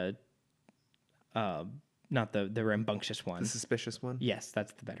not the rambunctious one. The suspicious one? Yes,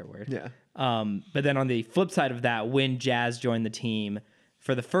 that's the better word. Yeah. But then on the flip side of that, when Jazz joined the team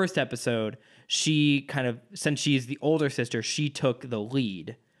for the first episode, she kind of, since she's the older sister, she took the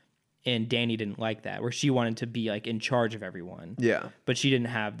lead. And Danny didn't like that, where she wanted to be like in charge of everyone. Yeah. But she didn't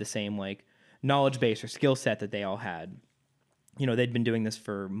have the same like knowledge base or skill set that they all had. They'd been doing this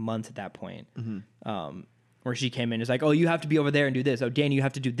for months at that point. Where she came in and was like, oh, you have to be over there and do this. Oh, Danny, you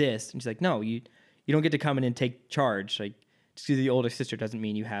have to do this. And she's like, no, you don't get to come in and take charge. Like, just because the older sister doesn't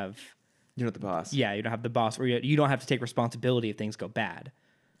mean you're not the boss. Yeah, you don't have the boss, or you don't have to take responsibility if things go bad.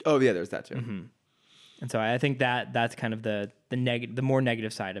 Oh yeah, there's that too. And so I think that's kind of the more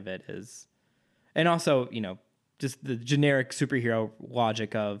negative side of it is, and also just the generic superhero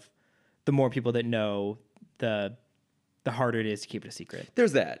logic of the more people that know, the harder it is to keep it a secret.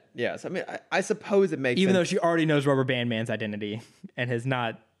 There's that. Yes. I mean, I suppose it makes Even sense. though she already knows Rubber Band Man's identity and has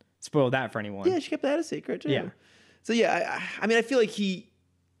not spoiled that for anyone. Yeah, she kept that a secret too. Yeah. So yeah, I mean, I feel like he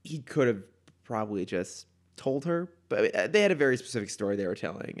could have probably just told her, but they had a very specific story they were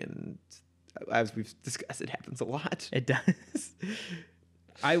telling, and as we've discussed, it happens a lot. It does.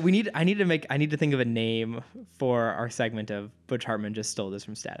 I need to think of a name for our segment of Butch Hartman just stole this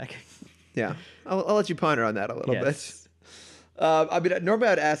from Static. Yeah, I'll let you ponder on that a little bit. I mean, normally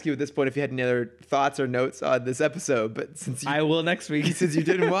I'd ask you at this point if you had any other thoughts or notes on this episode, but since I will next week, since you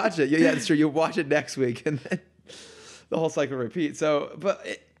didn't watch it, yeah, it's true. You'll watch it next week, and then the whole cycle repeats. So, but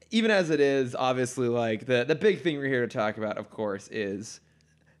even as it is, obviously, like the big thing we're here to talk about, of course, is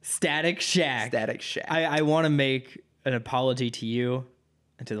Static Shack. Static Shack. I want to make an apology to you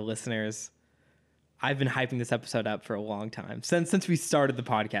and to the listeners. I've been hyping this episode up for a long time. Since we started the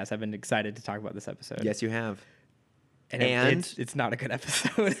podcast, I've been excited to talk about this episode. Yes, you have. And it's not a good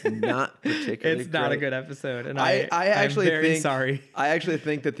episode. Not particularly. It's not a good episode, and I actually I'm very think sorry. I actually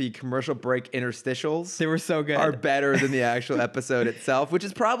think that the commercial break interstitials They were so good. are better than the actual episode itself, which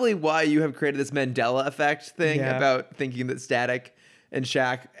is probably why you have created this Mandela effect thing about thinking that Static and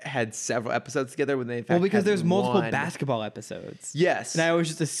Shaq had several episodes together when they in fact because had there's multiple one. basketball episodes. Yes, and I always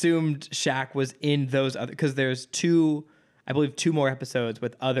just assumed Shaq was in those other because there's two more episodes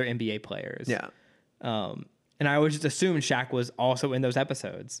with other NBA players. Yeah. And I always just assumed Shaq was also in those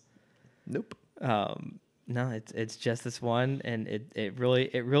episodes. Nope. No, it's just this one, and it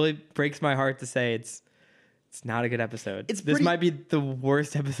really breaks my heart to say it's not a good episode. This might be the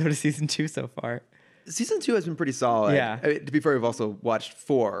worst episode of season 2 so far. Season 2 has been pretty solid. Yeah. I mean, to be fair, we've also watched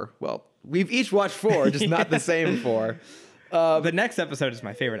 4. Well, we've each watched 4, just not the same 4. The next episode is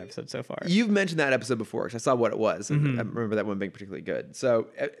my favorite episode so far. You've mentioned that episode before, because I saw what it was, and I remember that one being particularly good. So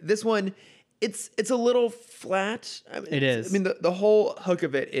this one, it's a little flat. I mean, it is. I mean, the whole hook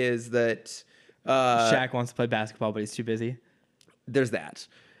of it is that Shaq wants to play basketball, but he's too busy. There's that.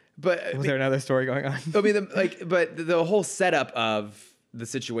 But was there another story going on? I mean, but the whole setup of the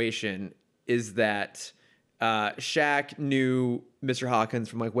situation is that Shaq knew Mr. Hawkins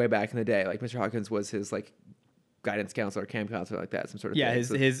from like way back in the day. Like Mr. Hawkins was his like guidance counselor, camp counselor, like that, some sort of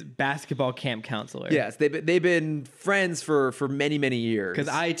thing. his basketball camp counselor. Yes, they've been friends for many years. Because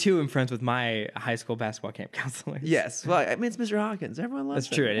I too am friends with my high school basketball camp counselor. Yes, well, I mean it's Mr. Hawkins. Everyone loves.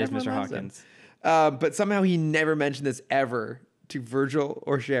 That's true. It is Everyone Mr. loves Hawkins. But somehow he never mentioned this ever to Virgil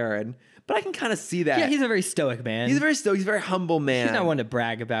or Sharon. But I can kind of see that. Yeah, he's a very stoic man. He's a very humble man. He's not one to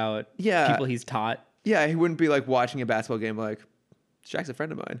brag about people he's taught. Yeah, he wouldn't be like watching a basketball game like, Shaq's a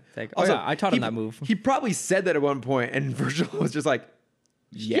friend of mine. Like, also, I taught him that move. He probably said that at one point, and Virgil was just like,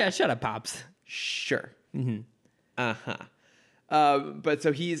 yeah shut up, Pops. Sure. Mm-hmm. Uh-huh. But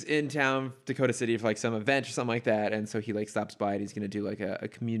so he's in town, Dakota City, for like some event or something like that, and so he like stops by and he's going to do like a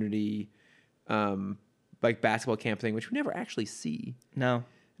community like basketball camp thing, which we never actually see. No.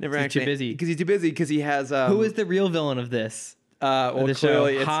 Never he's actually. Too busy. Because he's too busy, because he has... Who is the real villain of this? Well, the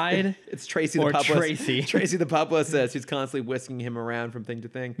clearly show? Hyde? It's Tracy or the publicist. Tracy. Tracy the publicist, who's constantly whisking him around from thing to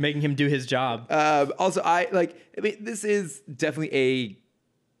thing. Making him do his job. Also, I mean, this is definitely a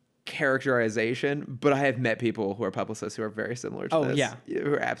characterization, but I have met people who are publicists who are very similar to this. Yeah.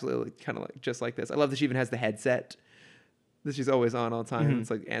 Who are absolutely kind of like just like this. I love that she even has the headset that she's always on all the time. And it's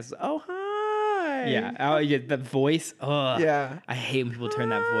like, answers, oh, hi. Yeah. Oh, yeah. The voice. Ugh. Yeah. I hate when people turn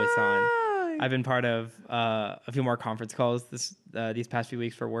that voice on. I've been part of a few more conference calls these past few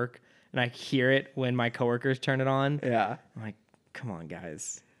weeks for work, and I hear it when my coworkers turn it on. Yeah. I'm like, come on,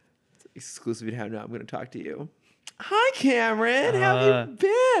 guys. It's exclusive to have now. I'm going to talk to you. Hi, Cameron. How have you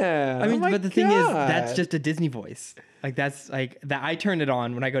been? I mean, but the thing is, that's just a Disney voice. Like, that's like that. I turn it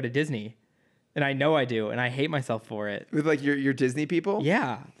on when I go to Disney, and I know I do, and I hate myself for it. With like your Disney people?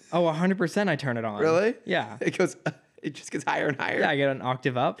 Yeah. Oh, 100% I turn it on. Really? Yeah. It just gets higher and higher. Yeah, I get an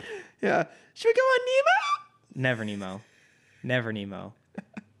octave up. Yeah. Should we go on Nemo? Never Nemo. Never Nemo.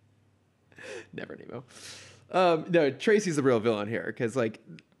 Never Nemo. No, Tracy's the real villain here, because like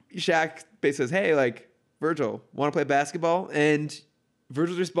Shaq basically says, hey, like, Virgil, want to play basketball? And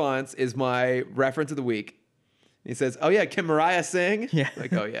Virgil's response is my reference of the week. He says, oh yeah, can Mariah sing? Yeah.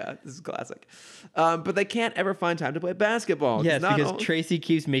 Like, oh yeah, this is classic. But they can't ever find time to play basketball. Yes, because Tracy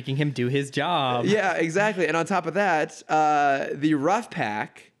keeps making him do his job. Yeah, exactly. And on top of that, the Rough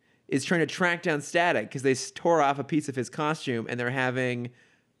Pack is trying to track down Static because they tore off a piece of his costume, and they're having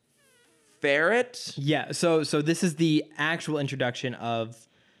Ferret. Yeah, so this is the actual introduction of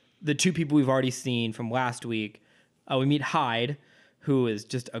the two people we've already seen from last week. We meet Hyde, who is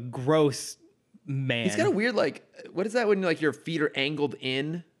just a gross man. He's got a weird, like, what is that when like your feet are angled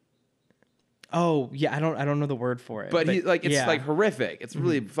in? Oh yeah, I don't know the word for it. But he like it's like horrific. It's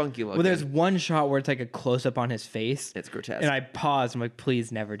really funky looking. Well, there's one shot where it's like a close up on his face. It's grotesque. And I paused. I'm like,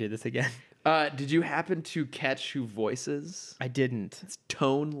 please never do this again. Did you happen to catch who voices? I didn't. It's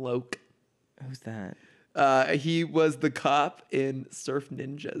Tone Loc. Who's that? He was the cop in Surf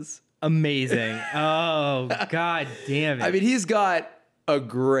Ninjas. Amazing. Oh god damn it. I mean, he's got a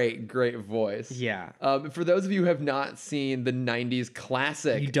great voice. Yeah. For those of you who have not seen the 90s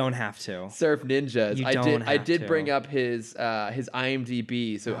classic, you don't have to. Surf Ninjas. I did bring up his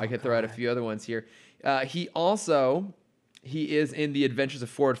IMDb, so I could throw out a few other ones here. He is in The Adventures of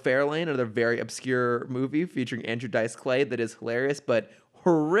Ford Fairlane, another very obscure movie featuring Andrew Dice Clay that is hilarious but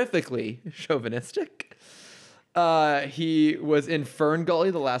horrifically chauvinistic. He was in Fern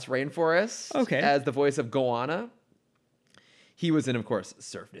Gully, The Last Rainforest, as the voice of Goanna. He was in, of course,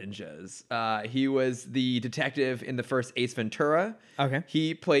 Surf Ninjas. He was the detective in the first Ace Ventura. Okay.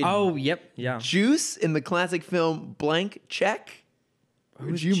 He played Juice in the classic film Blank Check.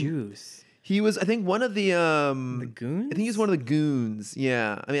 Who's Juice? He was, I think, one of the goons? I think he was one of the goons.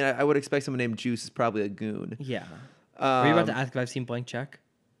 Yeah. I mean, I would expect someone named Juice is probably a goon. Yeah. Were you about to ask if I've seen Blank Check?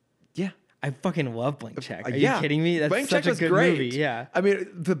 Yeah. I fucking love Blank Check. Are you kidding me? That's Blank such Check a good great. movie. Yeah. I mean,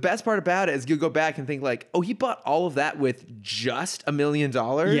 the best part about it is you'll go back and think like, oh, he bought all of that with just $1 million?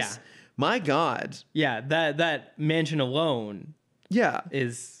 Yeah. My God. Yeah, that mansion alone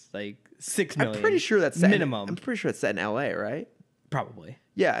is like $6 million. I'm pretty sure that's set minimum. I'm pretty sure it's set in LA, right? Probably.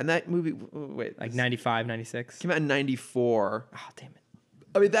 Yeah, and that movie, wait. Like 95, 96. Came out in 94. Oh, damn it.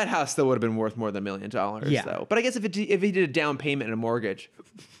 I mean, that house still would have been worth more than $1 million, though. But I guess if he did a down payment and a mortgage.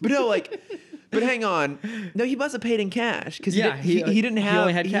 But no, like... But hang on, no, he must have paid in cash because he didn't have. He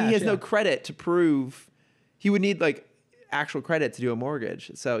only had cash, he has no credit to prove. He would need like actual credit to do a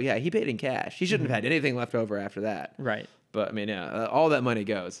mortgage. So yeah, he paid in cash. He shouldn't have had anything left over after that. Right. But I mean, yeah, all that money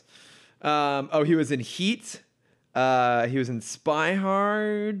goes. He was in Heat. He was in Spy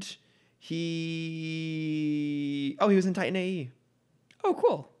Hard. He was in Titan AE. Oh,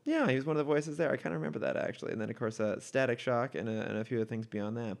 cool. Yeah, he was one of the voices there. I kind of remember that, actually. And then, of course, Static Shock and a few other things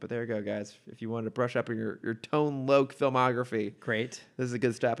beyond that. But there you go, guys. If you wanted to brush up on your Tone Loc filmography, great. This is a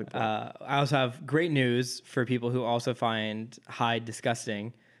good stopping point. I also have great news for people who also find Hyde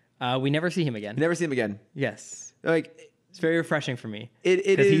disgusting. We never see him again. You never see him again. Yes. Like... It's very refreshing for me. It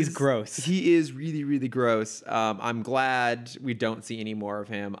is. He's gross. He is really, really gross. I'm glad we don't see any more of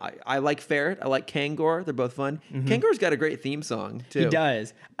him. I like Ferret. I like Kangor. They're both fun. Mm-hmm. Kangor's got a great theme song, too. He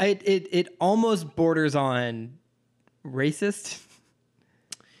does. It almost borders on racist.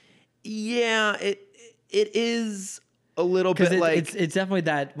 Yeah, it is a little bit like... It's definitely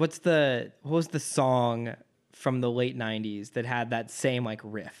that... What was the song from the late 90s that had that same, like,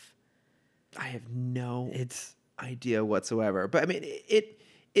 riff? I have no... idea whatsoever, but I mean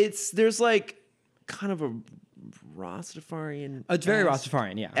there's like kind of a Rastafarian, it's very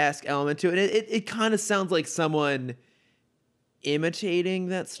Rastafarian, yeah, esque element to it. It kind of sounds like someone imitating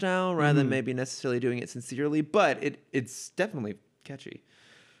that style rather than maybe necessarily doing it sincerely, but it's definitely catchy.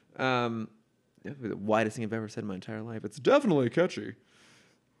 The widest thing I've ever said in my entire life. It's definitely catchy.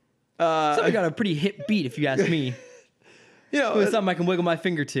 Something got a pretty hip beat, if you ask me. You know, it's something I can wiggle my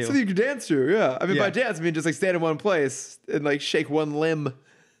finger to. Something you can dance to, yeah. I mean, by dance, I mean just like stand in one place and like shake one limb.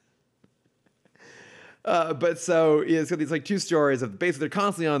 But so it's got these like two stories of basically they're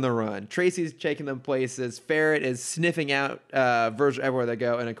constantly on the run. Tracy's taking them places. Ferret is sniffing out Virgil everywhere they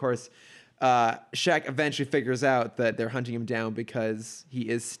go, and of course, Shaq eventually figures out that they're hunting him down because he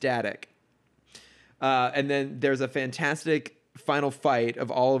is Static. And then there's a fantastic final fight of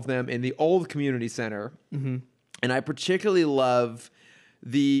all of them in the old community center. Mm-hmm. And I particularly love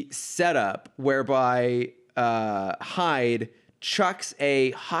the setup whereby Hyde chucks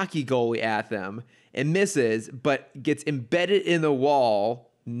a hockey goalie at them and misses, but gets embedded in the wall,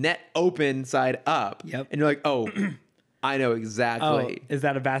 net open side up. Yep. And you're like, oh, I know exactly. Oh, is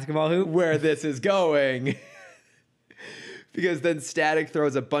that a basketball hoop? Where this is going. Because then Static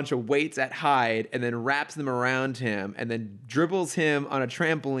throws a bunch of weights at Hyde and then wraps them around him and then dribbles him on a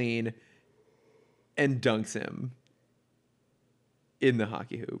trampoline and dunks him in the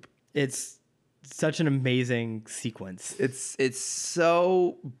hockey hoop. It's such an amazing sequence. It's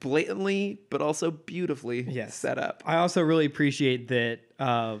so blatantly, but also beautifully set up. I also really appreciate that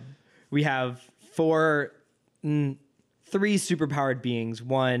we have three superpowered beings,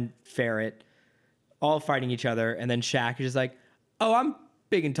 one Ferret, all fighting each other, and then Shaq is just like, oh, I'm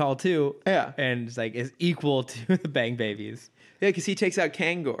big and tall too. Yeah. And it's like is equal to the Bang Babies. Yeah, because he takes out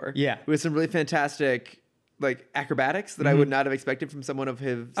Kangor. Yeah. With some really fantastic like acrobatics that I would not have expected from someone of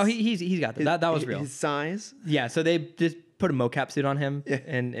his. Oh, he's got that. That was real. His size. Yeah, so they just put a mocap suit on him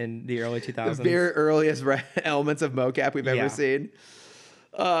in the early 2000s. The very earliest elements of mocap we've ever seen.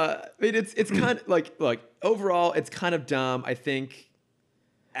 I mean, it's kind of like, look, overall, it's kind of dumb. I think,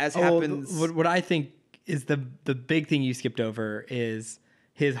 as happens. What I think is the big thing you skipped over is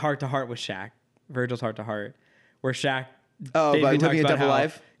his heart-to-heart with Shaq, Virgil's heart-to-heart, where Shaq. Oh, by living a double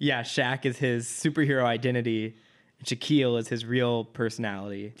life? Yeah, Shaq is his superhero identity, and Shaquille is his real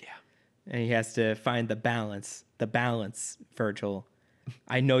personality. Yeah. And he has to find the balance, Virgil.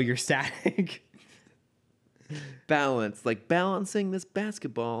 I know you're Static. Balance, like balancing this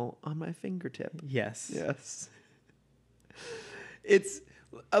basketball on my fingertip. Yes. It's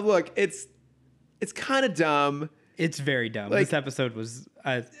kind of dumb. It's very dumb. Like, this episode was...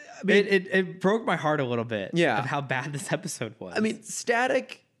 it broke my heart a little bit of how bad this episode was. I mean,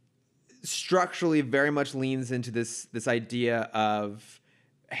 Static structurally very much leans into this idea of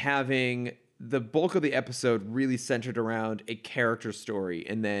having the bulk of the episode really centered around a character story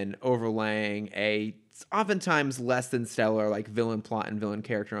and then overlaying a oftentimes less than stellar like villain plot and villain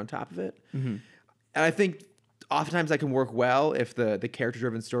character on top of it. And I think oftentimes that can work well if the character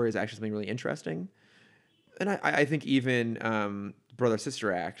driven story is actually something really interesting. And I think even Brother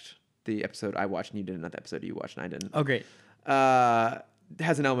Sister Act, the episode I watched and you didn't, not the episode you watched and I didn't. Oh, great.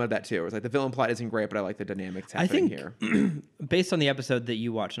 Has an element of that too. It's like the villain plot isn't great, but I like the dynamics happening here. Based on the episode that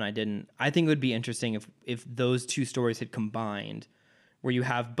you watched and I didn't, I think it would be interesting if those two stories had combined, where you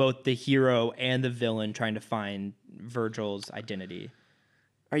have both the hero and the villain trying to find Virgil's identity.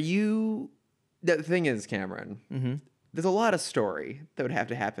 The thing is, Cameron, there's a lot of story that would have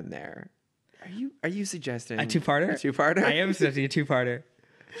to happen there. Are you suggesting a two-parter? A two-parter? I am suggesting a two-parter.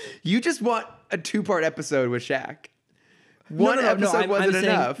 You just want a 2-part episode with Shaq. One episode wasn't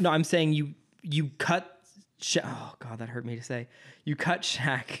enough. No, I'm saying you cut. Oh God, that hurt me to say. You cut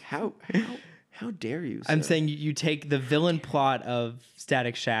Shaq. How dare you? Sir? I'm saying you take the villain plot of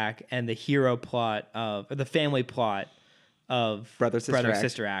Static Shack and the hero plot or the family plot of Brother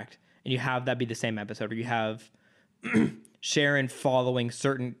Sister Act, and you have that be the same episode, where you have Sharon following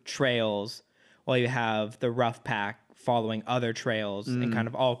certain trails, while you have the Rough Pack following other trails, and kind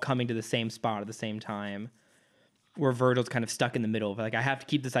of all coming to the same spot at the same time. Where Virgil's kind of stuck in the middle of like, I have to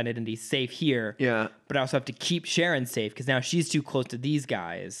keep this identity safe here, but I also have to keep Sharon safe because now she's too close to these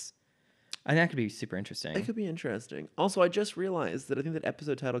guys. I think that could be super interesting. It could be interesting. Also, I just realized that I think that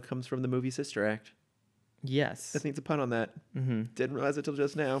episode title comes from the movie Sister Act. Yes. I think it's a pun on that. Didn't realize it till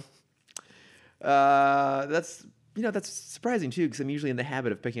just now. That's surprising too, because I'm usually in the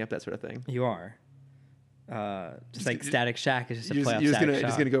habit of picking up that sort of thing. You are. Just like Static Shack is just a playoff. You're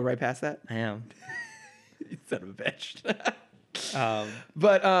just gonna go right past that? I am. You son of a bitch.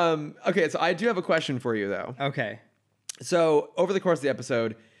 But okay, so I do have a question for you though. Okay. So over the course of the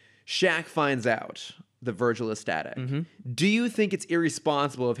episode, Shaq finds out that Virgil is Static. Do you think it's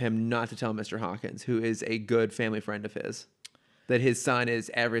irresponsible of him not to tell Mr. Hawkins, who is a good family friend of his, that his son is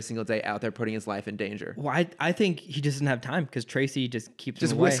every single day out there putting his life in danger? Well, I think he just doesn't have time because Tracy just keeps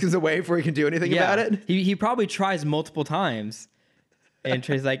him away. Whisks him away before he can do anything about it? He probably tries multiple times. And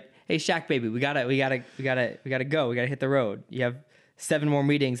Tracy's like, hey, Shaq, baby, we gotta go. We gotta hit the road. You have 7 more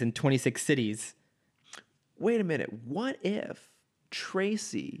meetings in 26 cities. Wait a minute. What if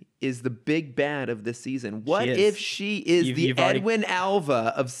Tracy is the big bad of this season? What if she is the Edwin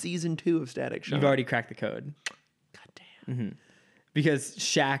Alva of season 2 of Static Shock? You've already cracked the code. God damn. Because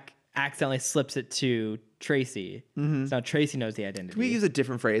Shaq accidentally slips it to Tracy. So now Tracy knows the identity. Can we use a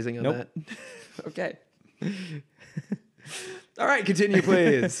different phrasing on that? Okay. All right, continue,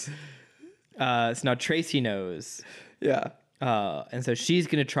 please. So now Tracy knows. Yeah. And so she's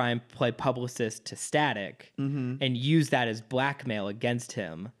going to try and play publicist to Static and use that as blackmail against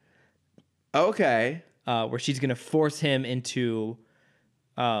him. Okay. Where she's going to force him into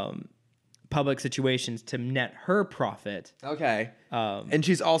public situations to net her profit. Okay. And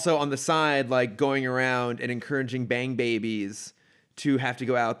she's also on the side, like going around and encouraging bang babies to have to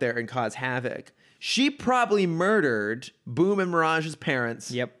go out there and cause havoc. She probably murdered Boom and Mirage's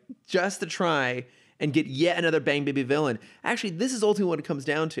parents. Just to try and get yet another bang baby villain. Actually, this is ultimately what it comes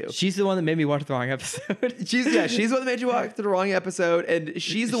down to. She's the one that made me watch the wrong episode. she's the one that made you watch the wrong episode, and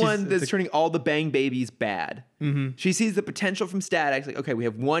she's the one that's turning all the bang babies bad. She sees the potential from Static. Like, okay, we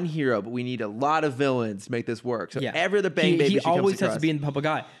have one hero, but we need a lot of villains to make this work. So every other bang baby she comes across, always has to be in the public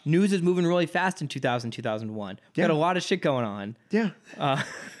eye. News is moving really fast in 2000, 2001. We got a lot of shit going on.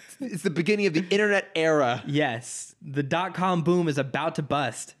 It's the beginning of the internet era. Yes, the .com boom is about to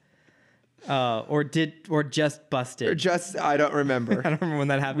bust. Or just busted. I don't remember. I don't remember when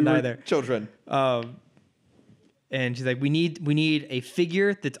that happened either. Children. And she's like, we need a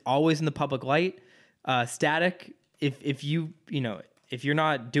figure that's always in the public light. Static. If you're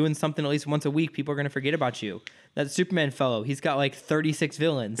not doing something at least once a week, people are gonna forget about you. That Superman fellow, he's got like 36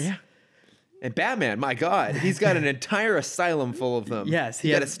 villains. Yeah. And Batman, my God, he's got an entire asylum full of them. Yes,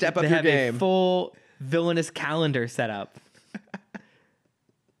 you got to step up your game. They have a full villainous calendar set up.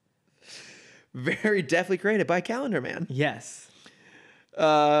 Very deftly created by Calendar Man. Yes.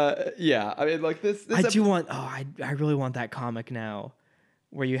 Yeah. I mean, like this. I really want that comic now,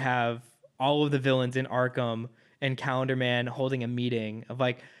 where you have all of the villains in Arkham and Calendar Man holding a meeting of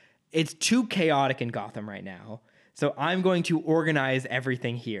like, it's too chaotic in Gotham right now, so I'm going to organize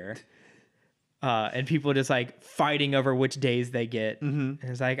everything here. And people are just like fighting over which days they get. And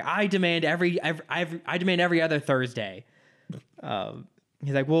it's like, I demand every other Thursday.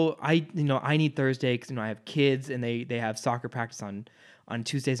 He's like, well, I need Thursday because I have kids and they have soccer practice on on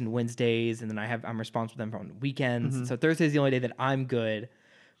Tuesdays and Wednesdays, and then I'm responsible for them on weekends. Mm-hmm. So Thursday's the only day that I'm good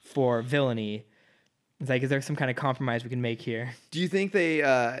for villainy. It's like, is there some kind of compromise we can make here? Do you think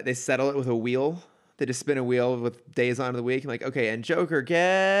they settle it with a wheel? They just spin a wheel with days on of the week. I'm like, okay, and Joker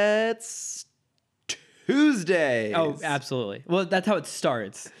gets Tuesdays. Oh, absolutely. Well, that's how it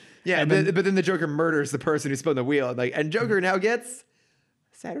starts. Yeah, but then the Joker murders the person who spun the wheel. Like, and Joker now gets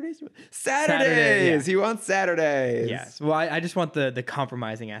Saturdays. Saturday, yeah. He wants Saturdays. Yes. Well, I just want the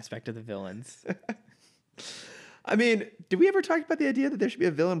compromising aspect of the villains. I mean, did we ever talk about the idea that there should be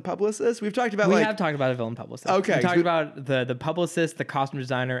a villain publicist? We've talked about we have talked about a villain publicist. Okay, we talked about the publicist, the costume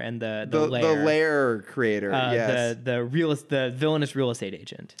designer, and the lair. The lair creator. Yes. The villainous real estate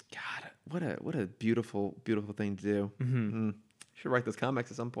agent. God, what a beautiful thing to do. Mm-hmm. Should write those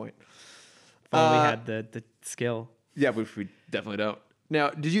comics at some point. If only we had the skill. Yeah, which we definitely don't. Now,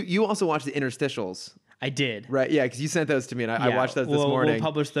 did you also watch the interstitials? I did. Right, yeah, because you sent those to me, and I watched those this morning. We'll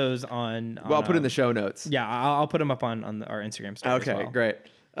publish those on well, I'll put in the show notes. Yeah, I'll put them up on our Instagram story. Okay, as well. Great.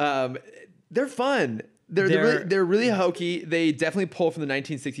 They're fun. They're really hokey. They definitely pull from the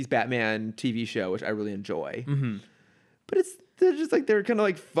 1960s Batman TV show, which I really enjoy. Mm-hmm. But they're just like, they're kind of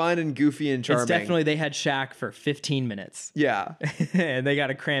like fun and goofy and charming. It's definitely, they had Shaq for 15 minutes. Yeah. And they got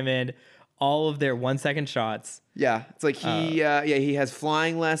to cram in all of their 1 second shots. Yeah, it's like he has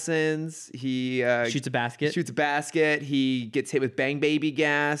flying lessons. He shoots a basket. He gets hit with Bang Baby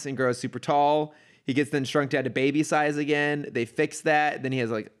gas and grows super tall. He gets then shrunk down to baby size again. They fix that. Then he has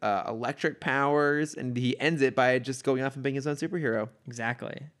like electric powers, and he ends it by just going off and being his own superhero.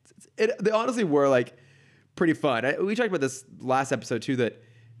 Exactly. They honestly were like pretty fun. We talked about this last episode too, that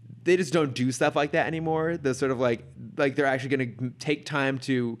they just don't do stuff like that anymore. They're sort of like they're actually going to take time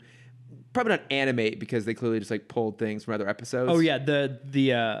to. Probably not animate, because they clearly just like pulled things from other episodes. Oh yeah,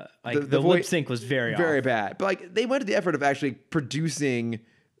 the lip sync was very bad. But like they went to the effort of actually producing,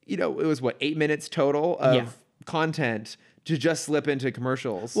 it was 8 minutes total of content to just slip into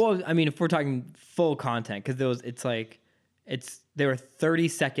commercials. Well, I mean, if we're talking full content, because there were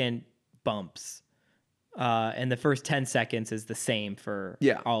 30-second bumps, and the first 10 seconds is the same for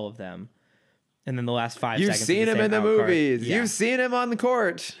all of them, and then the last 5 seconds. You've seen him in the movies. Yeah. You've seen him on the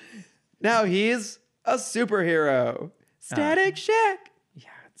court. Now he's a superhero. Static Shaq. Yeah,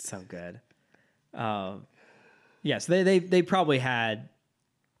 it's so good. Yes, they probably had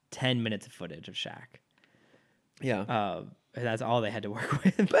 10 minutes of footage of Shaq. Yeah. That's all they had to work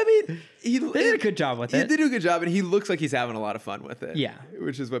with. But I mean, they did a good job with it. They did a good job, and he looks like he's having a lot of fun with it. Yeah.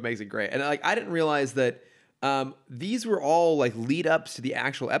 Which is what makes it great. And like, I didn't realize that these were all like lead ups to the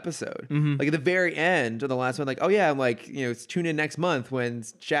actual episode. Mm-hmm. Like at the very end of the last one, like, oh yeah, I'm like, tune in next month when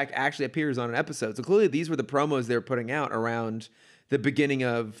Shaq actually appears on an episode. So clearly these were the promos they were putting out around the beginning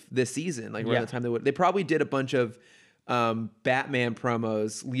of this season. Like around the time they probably did a bunch of Batman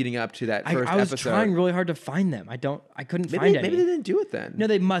promos leading up to that first episode. I was trying really hard to find them. I couldn't find any. Maybe they didn't do it then. No,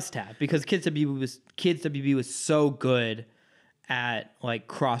 they must have, because Kids WB was so good at like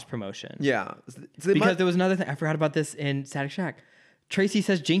cross promotion. Yeah. So because there was another thing I forgot about this in Static Shack. Tracy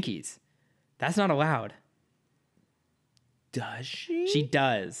says Jinkies. That's not allowed. Does she? She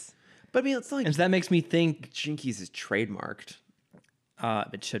does. But I mean, it's like, and so that makes me think Jinkies is trademarked.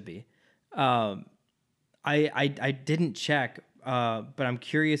 It should be. I didn't check, but I'm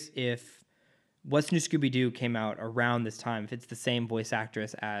curious if What's New Scooby-Doo came out around this time, if it's the same voice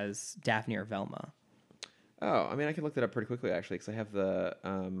actress as Daphne or Velma. Oh, I mean, I can look that up pretty quickly, actually, because I have the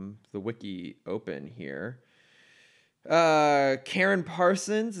wiki open here. Karen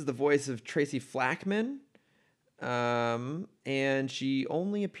Parsons is the voice of Tracy Flackman, and she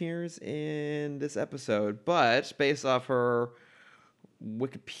only appears in this episode. But based off her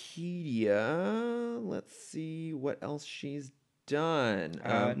Wikipedia, let's see what else she's done.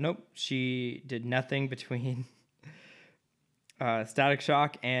 Nope, she did nothing between Static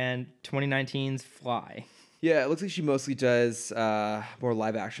Shock and 2019's Fly. Yeah, it looks like she mostly does more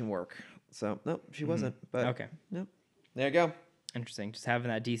live action work. So, nope, she wasn't. But okay. Nope. There you go. Interesting. Just having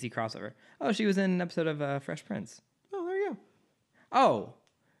that DC crossover. Oh, she was in an episode of Fresh Prince. Oh, there you go. Oh,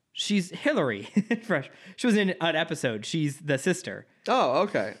 she's Hillary. Fresh. She was in an episode. She's the sister. Oh,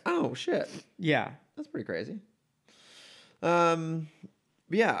 okay. Oh, shit. Yeah. That's pretty crazy.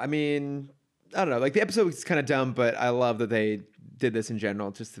 Yeah, I mean, I don't know. Like, the episode was kind of dumb, but I love that they did this in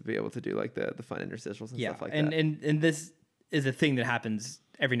general, just to be able to do like the fun interstitials and stuff like that. And this is a thing that happens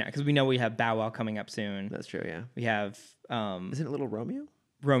every night, because we know we have Bow Wow coming up soon. That's true. Yeah. We have isn't it Little Romeo?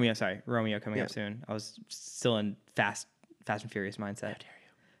 Romeo coming up soon. I was still in Fast and Furious mindset.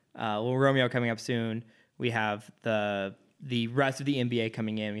 How dare you? Little Romeo coming up soon. We have the rest of the NBA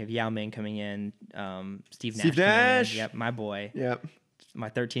coming in. We have Yao Ming coming in. Steve Nash. Nash. Yep, my boy. Yep. My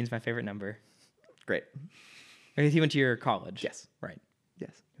 13 is my favorite number. Great. He went to your college. Yes. Right.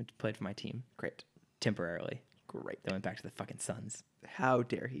 Yes. He played for my team. Great. Temporarily. Great. Then went back to the fucking Suns. How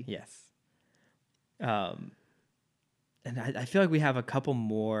dare he? Yes. And I feel like we have a couple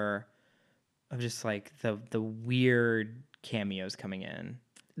more of just like the weird cameos coming in.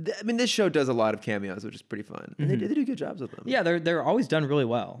 I mean, this show does a lot of cameos, which is pretty fun. And they do good jobs with them. Yeah, they're always done really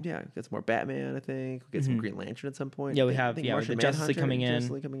well. Yeah, get some more Batman, I think. We'll get some Green Lantern at some point. Yeah, we have the Martian Justice League coming in.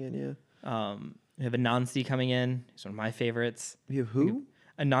 Justice League coming in, yeah. We have Anansi coming in. He's one of my favorites. You have who?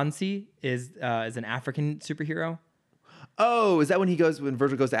 Anansi is an African superhero. Oh, is that when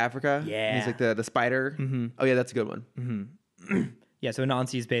Virgil goes to Africa? Yeah. And he's like the spider? Mm-hmm. Oh, yeah, that's a good one. Mm-hmm. Yeah, so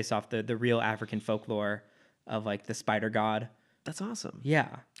Anansi is based off the real African folklore of like the spider god. That's awesome. Yeah.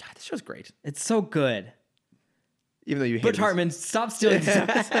 God, this show's great. It's so good. Even though you hate Butch Hartman, stop stealing this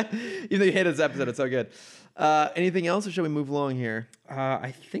episode. Even though you hate this episode, it's so good. Anything else, or shall we move along here?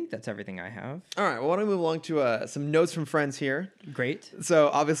 I think that's everything I have. All right, well, why don't we move along to some notes from friends here? Great.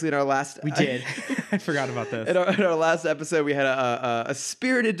 So, obviously, in our last... We did. I forgot about this. In our last episode, we had a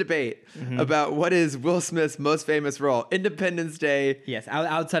spirited debate about what is Will Smith's most famous role. Independence Day. Yes,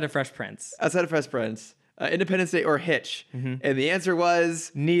 outside of Fresh Prince. Outside of Fresh Prince. Independence Day or Hitch. And the answer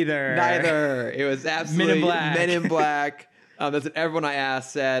was... Neither. It was absolutely Men in Black. Men in Black. That's what everyone I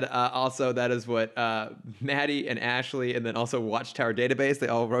asked said. Also, that is what Maddie and Ashley, and then also Watchtower Database, they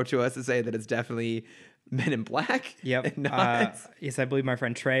all wrote to us to say that it's definitely Men in Black. Yep. Yes, I believe my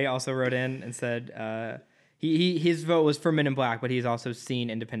friend Trey also wrote in and said his vote was for Men in Black, but he's also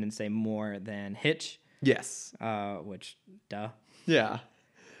seen Independence Day more than Hitch. Yes. Which, duh. Yeah.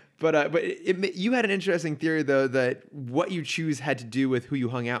 But you had an interesting theory, though, that what you choose had to do with who you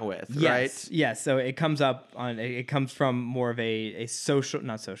hung out with, right? Yes. So it comes from more of a social,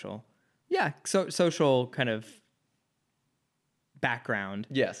 not social. Yeah. Social kind of background.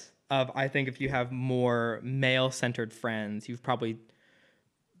 Yes. I think if you have more male-centered friends, you probably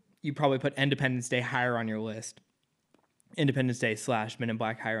put Independence Day higher on your list. Independence Day / Men in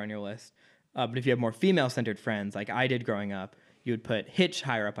Black higher on your list. But if you have more female-centered friends, like I did growing up, you would put Hitch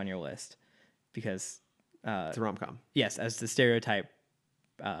higher up on your list because it's a rom-com. Yes, as the stereotype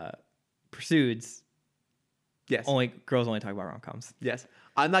pursues. Yes, girls only talk about rom-coms. Yes,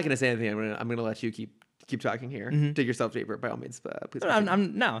 I'm not going to say anything. I'm going to let you keep talking here. Dig yourself deeper, by all means. Please.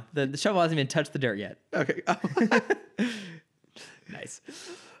 No, the shovel hasn't even touched the dirt yet. Okay. Nice.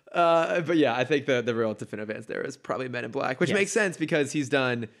 But yeah, I think the real definitive answer there is probably Men in Black, which makes sense because he's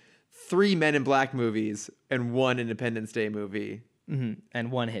done 3 Men in Black movies and 1 Independence Day movie. Mm-hmm.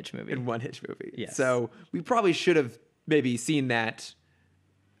 And 1 Hitch movie. Yes. So we probably should have maybe seen that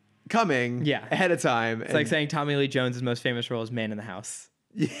coming ahead of time. It's like saying Tommy Lee Jones' most famous role is Man in the House.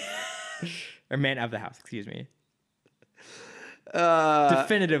 Yeah. Or Man of the House, excuse me.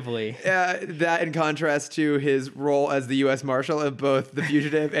 Definitively. That in contrast to his role as the U.S. Marshal of both The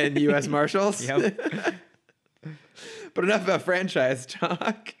Fugitive and U.S. Marshals. Yep. But enough about franchise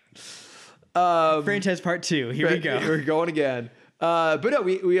talk. Franchise part 2. Here we go. We're going again. But no,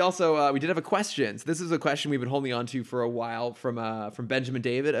 we also we did have a question. So this is a question we've been holding on to for a while from Benjamin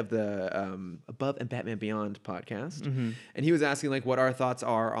David of the Above and Batman Beyond podcast, and he was asking like what our thoughts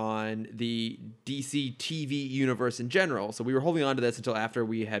are on the DC TV universe in general. So we were holding on to this until after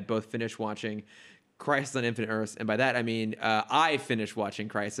we had both finished watching Crisis on Infinite Earths, and by that I mean I finished watching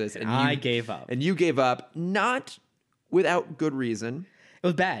Crisis, and I gave up, and you gave up, not without good reason. It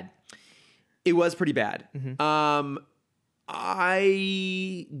was bad. It was pretty bad.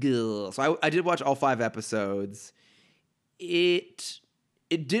 I did watch all 5 episodes. It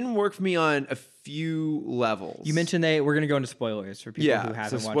didn't work for me on a few levels. You mentioned we're going to go into spoilers for people who haven't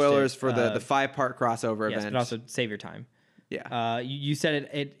watched it. So spoilers for the 5-part crossover event. But also save your time. Yeah. You said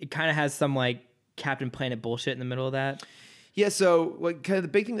it kind of has some like Captain Planet bullshit in the middle of that. Yeah, so like kind of the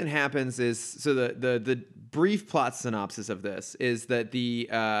big thing that happens is the brief plot synopsis of this is that the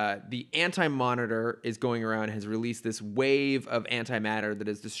Anti-Monitor is going around and has released this wave of antimatter that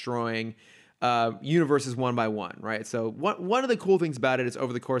is destroying universes one by one, right? So one of the cool things about it is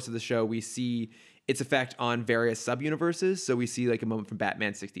over the course of the show we see its effect on various sub-universes. So we see like a moment from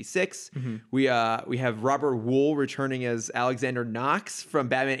Batman 66. We have Robert Wool returning as Alexander Knox from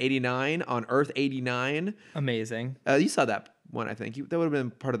Batman 89 on Earth 89. Amazing. You saw that one, I think. That would have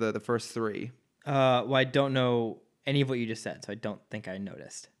been part of the first 3. Well, I don't know any of what you just said, so I don't think I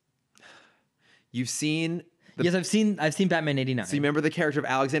noticed. You've seen... Yes, I've seen Batman 89. So you remember the character of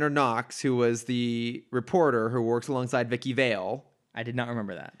Alexander Knox, who was the reporter who works alongside Vicky Vale. I did not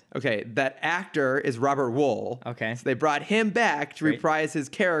remember that. Okay, that actor is Robert Wool. Okay. So they brought him back to reprise his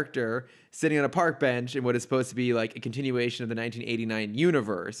character sitting on a park bench in what is supposed to be like a continuation of the 1989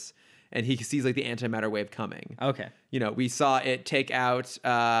 universe. And he sees like the antimatter wave coming. Okay. We saw it take out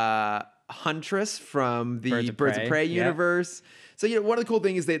Huntress from the Birds of Prey universe. So, one of the cool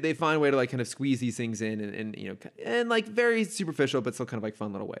things is they find a way to like kind of squeeze these things in and like very superficial, but still kind of like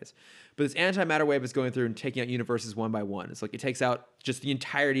fun little ways. But this antimatter wave is going through and taking out universes one by one. It's like it takes out just the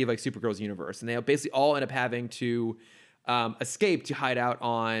entirety of like Supergirl's universe. And they basically all end up having to escape to hide out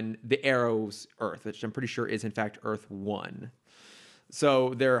on the Arrow's Earth, which I'm pretty sure is in fact Earth 1.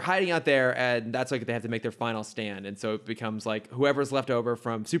 So they're hiding out there, and that's like they have to make their final stand. And so it becomes like whoever's left over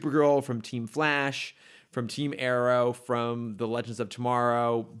from Supergirl, from Team Flash, from Team Arrow, from the Legends of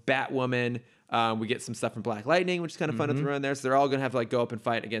Tomorrow, Batwoman. We get some stuff from Black Lightning, which is kind of fun to throw in there. So they're all going to have to like go up and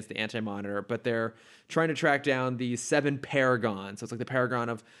fight against the Anti-Monitor, but they're trying to track down the 7 Paragons. So it's like the Paragon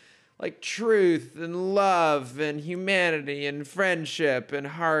of like truth and love and humanity and friendship and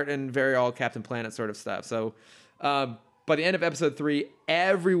heart and very all Captain Planet sort of stuff. So by the end of episode 3,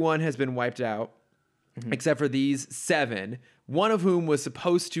 everyone has been wiped out except for these 7, one of whom was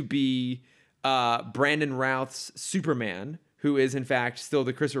supposed to be Brandon Routh's Superman, who is in fact still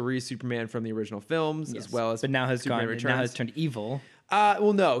the Christopher Reeve Superman from the original films, as well as but now has Superman Returns. Now has turned evil.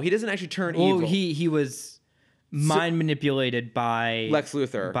 Well, no, he doesn't actually turn evil. He was mind manipulated by Lex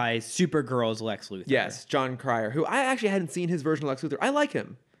Luthor, by Supergirl's Lex Luthor. Yes, John Cryer, who I actually hadn't seen his version of Lex Luthor. I like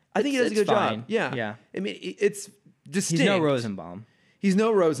him. I think he does a good job. Yeah. I mean, it's distinct. He's no Rosenbaum. He's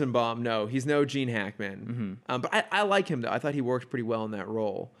no Rosenbaum. No, he's no Gene Hackman. But I like him though. I thought he worked pretty well in that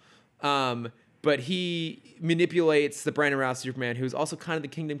role. But he manipulates the Brandon Routh Superman, who's also kind of the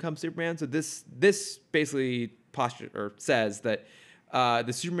Kingdom Come Superman. So this basically says that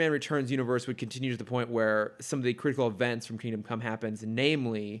the Superman Returns universe would continue to the point where some of the critical events from Kingdom Come happens,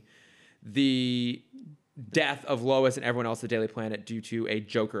 namely the death of Lois and everyone else at the Daily Planet due to a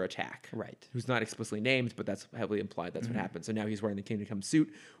Joker attack. Right. Who's not explicitly named, but that's heavily implied that's what happened. So now he's wearing the Kingdom Come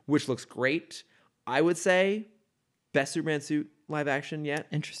suit, which looks great. I would say best Superman suit live action yet.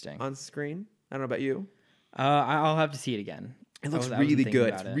 Interesting. On screen. I don't know about you. I'll have to see it again. It looks really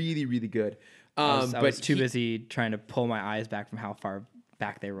good. It's really, really good. I was too busy trying to pull my eyes back from how far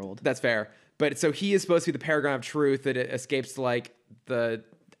back they rolled. That's fair. But so he is supposed to be the paragon of truth that it escapes to like the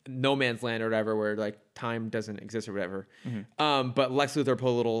no man's land or whatever, where like time doesn't exist or whatever. But Lex Luthor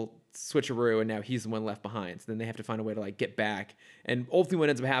pulled a little switcheroo, and now he's the one left behind. So then they have to find a way to like get back. And ultimately, what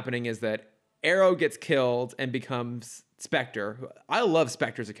ends up happening is that Arrow gets killed and becomes Spectre. I love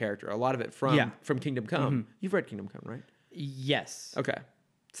Spectre as a character. A lot of it from Kingdom Come. You've read Kingdom Come, right? Yes. Okay.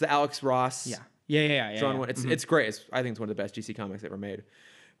 It's the Alex Ross. Yeah. One. It's great. I think it's one of the best DC comics ever made.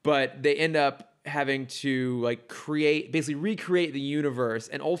 But they end up having to like basically recreate the universe,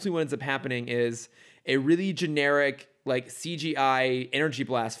 and ultimately what ends up happening is a really generic like CGI energy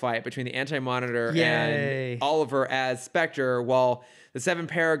blast fight between the Anti-Monitor and Oliver as Spectre, while the 7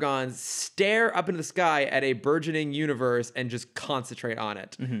 Paragons stare up into the sky at a burgeoning universe and just concentrate on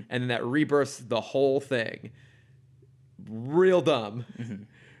it. And then that rebirths the whole thing. Real dumb.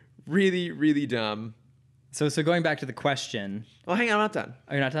 Really, really dumb. So going back to the question. Oh, hang on, I'm not done.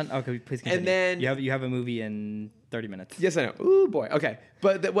 Oh, you're not done? Okay, please continue. And then you have a movie in 30 minutes. Yes, I know. Ooh, boy. Okay.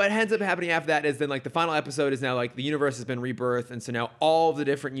 But what ends up happening after that is then like the final episode is now like the universe has been rebirthed. And so now all of the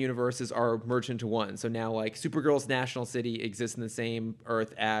different universes are merged into one. So now like Supergirl's National City exists in the same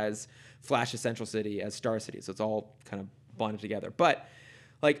Earth as Flash's Central City, as Star City. So it's all kind of bonded together. But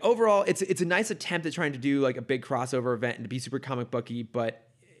like overall, it's a nice attempt at trying to do like a big crossover event and to be super comic booky, but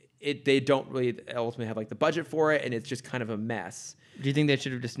they don't really ultimately have like the budget for it, and it's just kind of a mess. Do you think they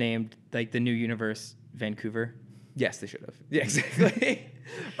should have just named like the new universe Vancouver? Yes, they should have. Yeah, exactly.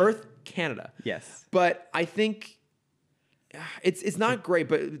 Earth, Canada. Yes. But I think it's not great,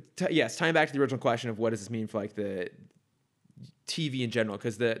 but yes, tying back to the original question of what does this mean for like the TV in general,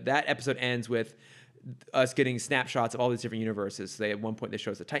 because that episode ends with us getting snapshots of all these different universes. So at one point they show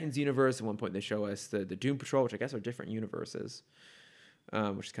us the Titans universe, at one point they show us the Doom Patrol, which I guess are different universes.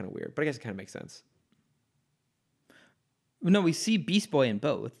 Which is kind of weird, but I guess it kind of makes sense. No, we see Beast Boy in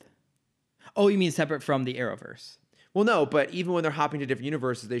both. Oh, you mean separate from the Arrowverse? Well, no, but even when they're hopping to different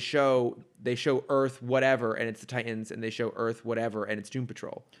universes, they show Earth whatever, and it's the Titans, and they show Earth whatever, and it's Doom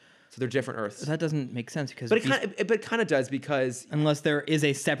Patrol. So they're different Earths. That doesn't make sense because. But it kind of does, because unless there is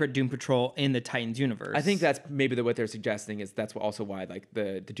a separate Doom Patrol in the Titans universe. I think that's maybe what they're suggesting is that's also why like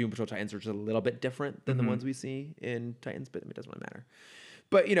the Doom Patrol Titans are just a little bit different than the ones we see in Titans, but it doesn't really matter.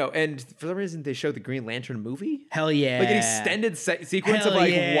 But, and for some reason they showed the Green Lantern movie. Hell yeah. Like an extended sequence of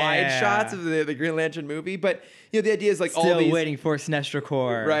wide shots of the Green Lantern movie. But, the idea is like Still waiting for Sinestro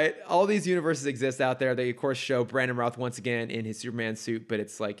Corps. Right. All these universes exist out there. They, of course, show Brandon Routh once again in his Superman suit, but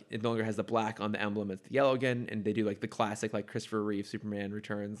it's like it no longer has the black on the emblem. It's the yellow again. And they do like the classic, like Christopher Reeve Superman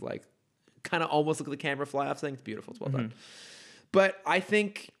Returns, like kind of almost look at the camera fly off thing. It's beautiful. It's well done. But I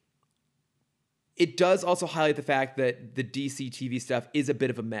think it does also highlight the fact that the DC TV stuff is a bit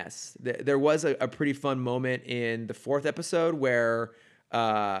of a mess. There was a pretty fun moment in the 4th episode where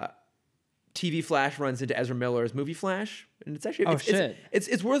TV Flash runs into Ezra Miller's movie Flash. And it's actually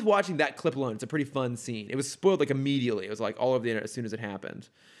it's worth watching that clip alone. It's a pretty fun scene. It was spoiled like immediately. It was like all over the internet as soon as it happened.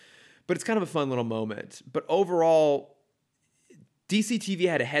 But it's kind of a fun little moment. But overall, DC TV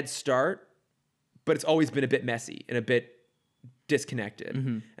had a head start, but it's always been a bit messy and a bit disconnected.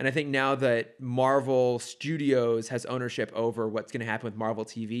 And I think now that Marvel Studios has ownership over what's going to happen with Marvel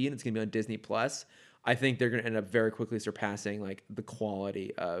TV and it's going to be on Disney Plus, I think they're going to end up very quickly surpassing like the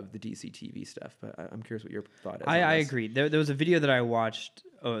quality of the DC TV stuff. But I'm curious what your thought is. I agree. There was a video that I watched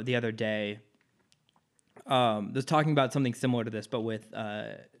the other day. That was talking about something similar to this, but with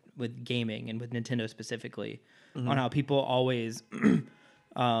gaming and with Nintendo specifically, on how people always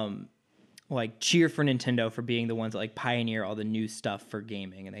like cheer for Nintendo for being the ones that like pioneer all the new stuff for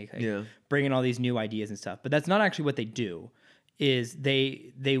gaming, and they bring in all these new ideas and stuff. But that's not actually what they do. Is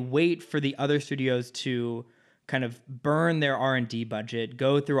they wait for the other studios to kind of burn their R&D budget,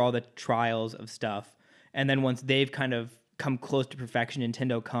 go through all the trials of stuff, and then once they've kind of come close to perfection,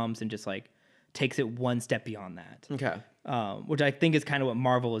 Nintendo comes and just like takes it one step beyond that. Okay. Which I think is kind of what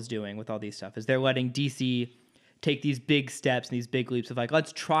Marvel is doing with all these stuff, is they're letting DC take these big steps and these big leaps of like,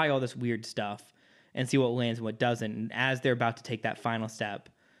 let's try all this weird stuff and see what lands and what doesn't. And as they're about to take that final step,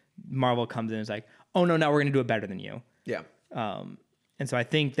 Marvel comes in and is like, oh no, now we're going to do it better than you. Yeah. And so I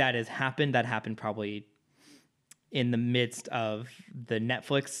think that has happened. That happened probably in the midst of the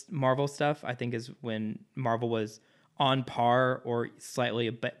Netflix Marvel stuff, I think is when Marvel was on par or slightly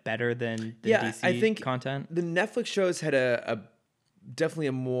a bit better than the DC I think content. The Netflix shows had a definitely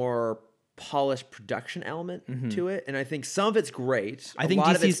a more polished production element to it, and I think some of it's great. I think a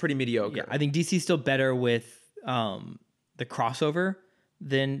lot of it's pretty mediocre. Yeah, I think DC's still better with the crossover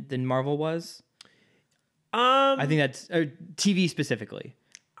than Marvel was. I think that's TV specifically.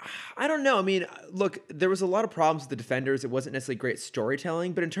 I don't know. I mean, look, there was a lot of problems with the Defenders. It wasn't necessarily great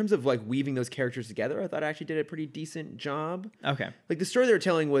storytelling, but in terms of like weaving those characters together, I thought I actually did a pretty decent job. Okay. Like the story they were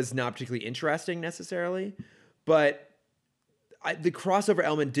telling was not particularly interesting necessarily, but the crossover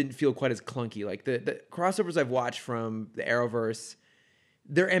element didn't feel quite as clunky. Like the crossovers I've watched from the Arrowverse,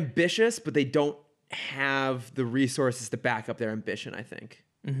 they're ambitious, but they don't have the resources to back up their ambition, I think.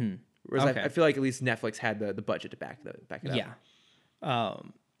 Whereas I feel like at least Netflix had the budget to back it up.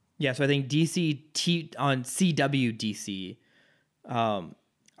 So I think DC on CW DC,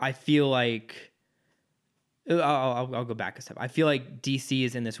 I feel like I'll go back a step. I feel like DC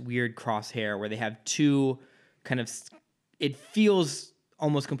is in this weird crosshair where they have two kind of, it feels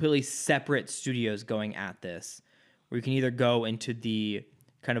almost completely separate studios going at this, where you can either go into the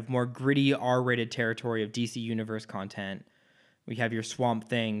kind of more gritty R-rated territory of DC Universe content. We have your Swamp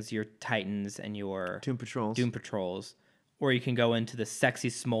Things, your Titans, and your Doom Patrols. Or you can go into the sexy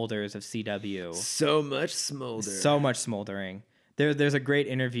smolders of CW. So much smoldering. There's a great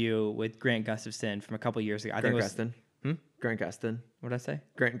interview with Grant Gustafson from a couple years ago. Grant Gustin. What did I say?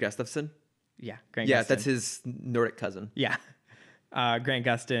 Grant Gustafson? Yeah, Grant Gustin. That's his Nordic cousin. Yeah. Grant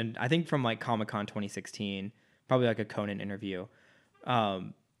Gustin, I think from like Comic-Con 2016, probably like a Conan interview,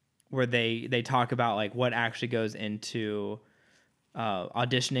 where they talk about like what actually goes into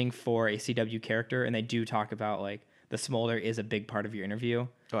auditioning for a CW character, and they do talk about like the smolder is a big part of your interview.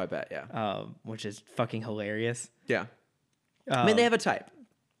 Oh, I bet, yeah. Which is fucking hilarious. Yeah. I mean, they have a type.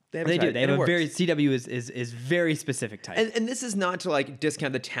 They do. They have a very CW is very specific type. And this is not to like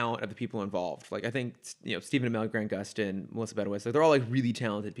discount the talent of the people involved. Like I think Stephen Amell, Grant Gustin, Melissa Benoist, they're all like really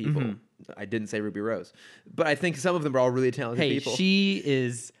talented people. I didn't say Ruby Rose, but I think some of them are all really talented people. She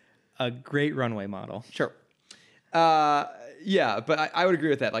is a great runway model. Sure. Yeah, but I would agree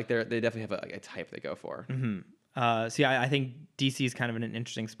with that. Like they definitely have a type they go for. I think DC is kind of in an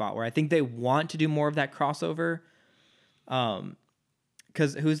interesting spot where I think they want to do more of that crossover.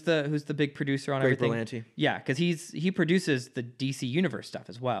 Because who's the big producer on Greg everything? Berlanti. Yeah, because he produces the DC Universe stuff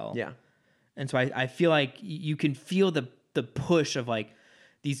as well. Yeah, and so I feel like you can feel the push of like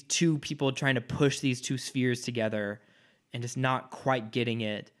these two people trying to push these two spheres together and just not quite getting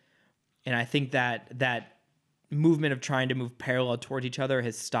it. And I think that movement of trying to move parallel towards each other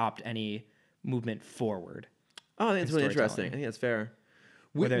has stopped any movement forward. Oh, I think it's really interesting. I think that's fair.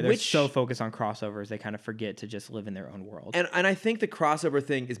 Where they're so focused on crossovers, they kind of forget to just live in their own world. And I think the crossover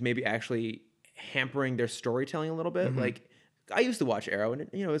thing is maybe actually hampering their storytelling a little bit. Mm-hmm. Like, I used to watch Arrow, and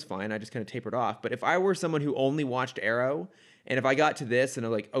it was fine. I just kind of tapered off. But if I were someone who only watched Arrow, and if I got to this and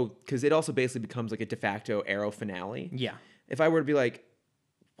I'm like, oh, because it also basically becomes like a de facto Arrow finale. Yeah. If I were to be like,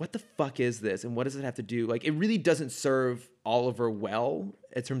 what the fuck is this, and what does it have to do? Like, it really doesn't serve Oliver well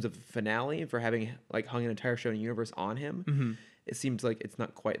in terms of finale for having like hung an entire show and universe on him. Mm-hmm. It seems like it's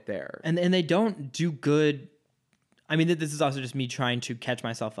not quite there. And they don't do good. I mean, this is also just me trying to catch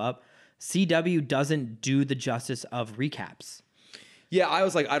myself up. CW doesn't do the justice of recaps. Yeah, I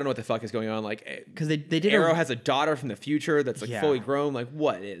was like, I don't know what the fuck is going on. Like, because they did Arrow has a daughter from the future that's like fully grown. Like,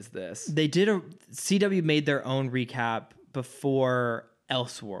 what is this? CW made their own recap before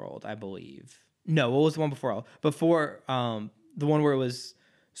Elseworld, I believe. No, what was the one before? Before the one where it was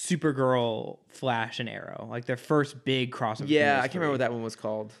Supergirl, Flash, and Arrow, like their first big crossover. Yeah, I can't remember what that one was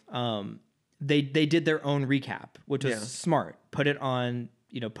called. They did their own recap, which was smart. Put it on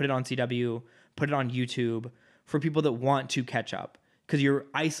CW, put it on YouTube for people that want to catch up, because you're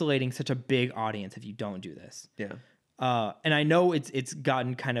isolating such a big audience if you don't do this. Yeah. And I know it's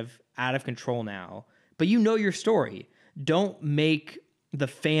gotten kind of out of control now, but you know your story. Don't make the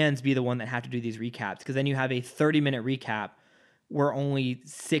fans be the one that have to do these recaps, because then you have a 30-minute recap where only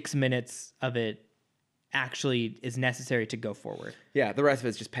 6 minutes of it actually is necessary to go forward. Yeah, the rest of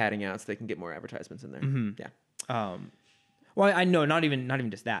it's just padding out so they can get more advertisements in there. Mm-hmm. Yeah. Well, I know not even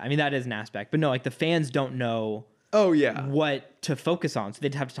just that. I mean, that is an aspect, but no, like the fans don't know. Oh yeah. What to focus on, so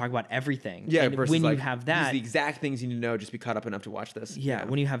they'd have to talk about everything. Yeah. And when you have that, these are the exact things you need to know. Just be caught up enough to watch this. Yeah.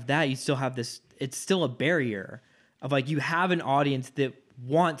 When you have that, you still have this. It's still a barrier of like you have an audience that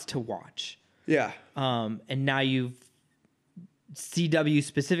wants to watch. Yeah. And now CW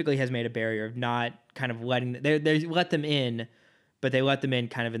specifically has made a barrier of not kind of letting they let them in, but they let them in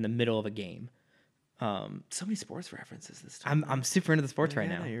kind of in the middle of a game. So many sports references this time. I'm super into the sports right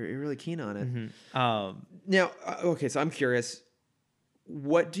now. You're really keen on it. Mm-hmm. Now, okay, so I'm curious.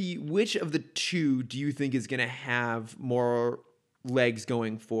 Which of the two do you think is going to have more legs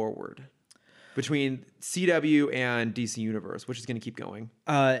going forward between CW and DC Universe? Which is going to keep going?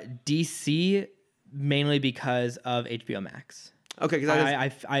 DC, mainly because of HBO Max. Okay,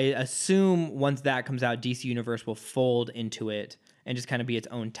 because I assume once that comes out, DC Universe will fold into it and just kind of be its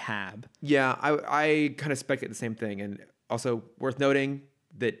own tab. Yeah, I kind of speculate the same thing. And also worth noting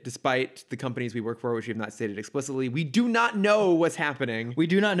that despite the companies we work for, which we have not stated explicitly, we do not know what's happening. We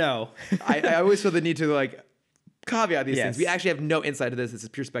do not know. I always feel the need to like caveat these things. We actually have no insight to this. This is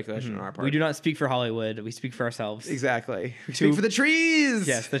pure speculation on our part. We do not speak for Hollywood. We speak for ourselves. Exactly. We speak for the trees.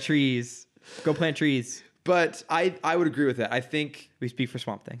 Yes, the trees. Go plant trees. But I would agree with that. I think we speak for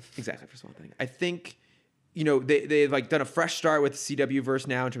Swamp Thing. Exactly, for Swamp Thing. I think, they've like done a fresh start with the CW verse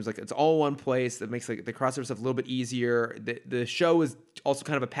now in terms of like it's all one place. That makes like the crossover stuff a little bit easier. The show is also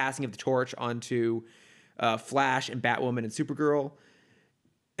kind of a passing of the torch onto Flash and Batwoman and Supergirl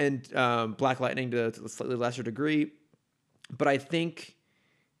and Black Lightning to a slightly lesser degree. But I think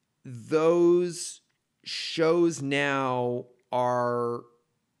those shows now are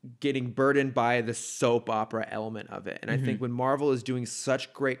getting burdened by the soap opera element of it. And I think when Marvel is doing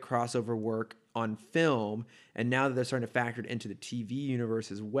such great crossover work on film, and now that they're starting to factor it into the TV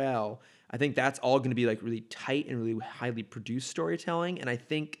universe as well, I think that's all going to be like really tight and really highly produced storytelling. And I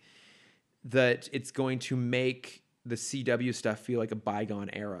think that it's going to make the CW stuff feel like a bygone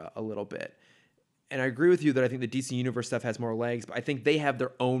era a little bit. And I agree with you that I think the DC Universe stuff has more legs, but I think they have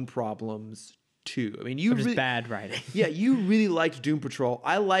their own problems too. I mean, just bad writing. Yeah, you really liked Doom Patrol.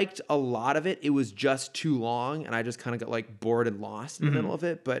 I liked a lot of it. It was just too long, and I just kind of got like bored and lost in the middle of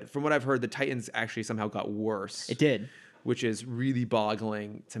it. But from what I've heard, the Titans actually somehow got worse. It did, which is really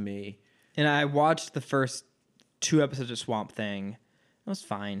boggling to me. And I watched the first 2 episodes of Swamp Thing. It was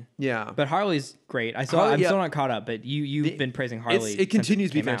fine. Yeah. But Harley's great. I'm still not caught up, but you've been praising Harley. It continues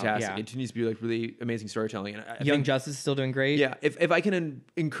to be fantastic. Yeah. It continues to be like really amazing storytelling. And I Young think, Justice is still doing great. Yeah. If I can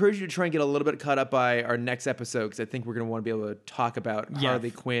encourage you to try and get a little bit caught up by our next episode, because I think we're going to want to be able to talk about Harley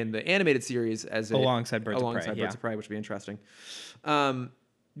Quinn, the animated series, alongside Birds of Prey, which would be interesting.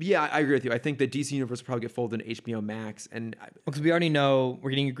 Yeah, I agree with you. I think the DC Universe will probably get folded into HBO Max. And because we already know we're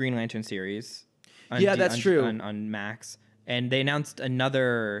getting a Green Lantern series. That's true. On Max. And they announced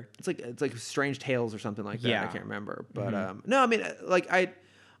another. It's like Strange Tales or something like that. Yeah. I can't remember, but no, I mean, like I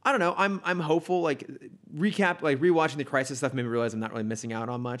don't know. I'm hopeful. Like rewatching the Crisis stuff made me realize I'm not really missing out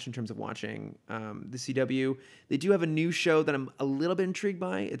on much in terms of watching the CW. They do have a new show that I'm a little bit intrigued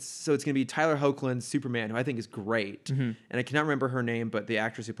by. It's going to be Tyler Hoechlin's Superman, who I think is great, and I cannot remember her name, but the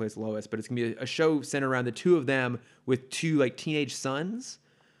actress who plays Lois. But it's going to be a show centered around the two of them with 2 like teenage sons.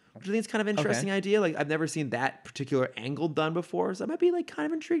 which I think is kind of an interesting idea. Like I've never seen that particular angle done before, so I might be like kind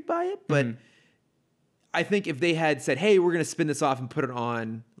of intrigued by it. But I think if they had said, "Hey, we're going to spin this off and put it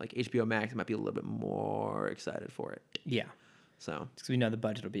on like HBO Max," I might be a little bit more excited for it. Yeah. So because we know the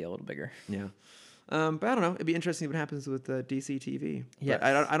budget will be a little bigger. Yeah. But I don't know. It'd be interesting what happens with DC TV. Yeah.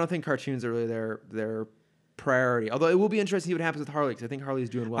 I don't think cartoons are really their priority. Although it will be interesting to see what happens with Harley, because I think Harley's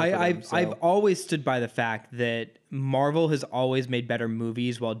doing well. I've always stood by the fact that Marvel has always made better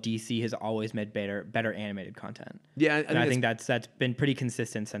movies, while DC has always made better animated content. Yeah, I think that's been pretty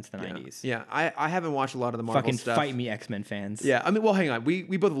consistent since the 90s. Yeah, I haven't watched a lot of the Marvel stuff. Fight me, X-Men fans. Yeah, I mean, well, hang on.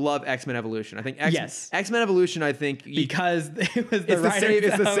 We both love X-Men Evolution. I think X-Men Evolution. I think because it was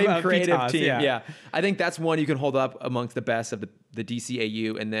it's the same creative team. Yeah, I think that's one you can hold up amongst the best of the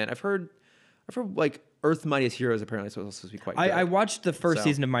DCAU. And then I've heard like Earth's Mightiest Heroes apparently is supposed to be quite good. I watched the first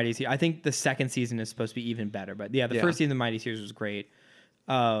season of Mightiest Heroes. I think the second season is supposed to be even better. But yeah, the first season of Mightiest Heroes was great.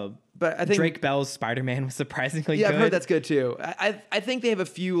 But I think Drake Bell's Spider-Man was surprisingly good. Yeah, I've heard that's good too. I think they have a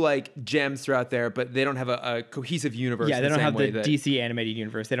few like gems throughout there, but they don't have a cohesive universe. Yeah, they don't have the DC animated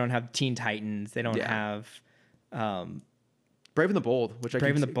universe. They don't have Teen Titans. They don't have Brave and the Bold, which I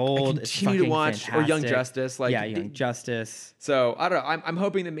continue to watch, fantastic. Or Young Justice. Young Justice. So I don't know. I'm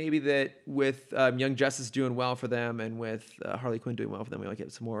hoping that maybe that with Young Justice doing well for them, and with Harley Quinn doing well for them, we might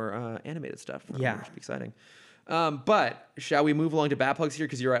get some more animated stuff. Which should be exciting. But shall we move along to bat plugs here?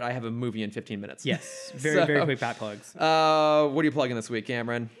 Because you're right, I have a movie in 15 minutes. Yes, very quick bat plugs. What are you plugging this week,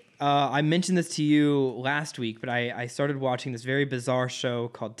 Cameron? I mentioned this to you last week, but I started watching this very bizarre show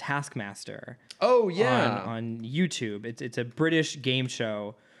called Taskmaster. Oh yeah, on YouTube. It's a British game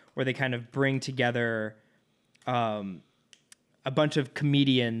show where they kind of bring together a bunch of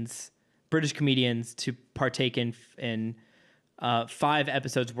British comedians, to partake in 5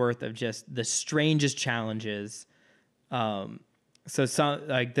 episodes worth of just the strangest challenges. So some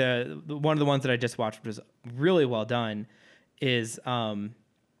like the one of the ones that I just watched, which was really well done, is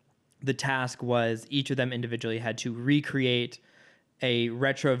the task was each of them individually had to recreate a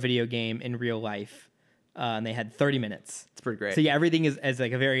retro video game in real life, and they had 30 minutes. It's pretty great. So yeah, everything is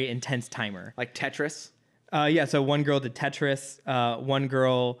like a very intense timer. Like Tetris? Yeah, so one girl did Tetris. One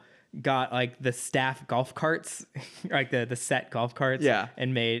girl got like the staff golf carts, like the set golf carts,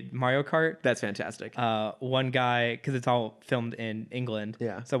 and made Mario Kart. That's fantastic. One guy, because it's all filmed in England,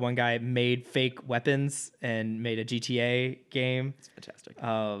 so one guy made fake weapons and made a GTA game. It's fantastic.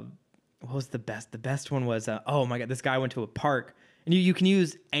 What was the best? The best one was, oh my God, this guy went to a park, and you can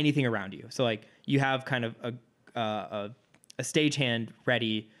use anything around you. So like you have kind of a stagehand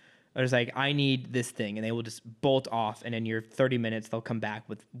ready. It's like, I need this thing, and they will just bolt off, and in your 30 minutes, they'll come back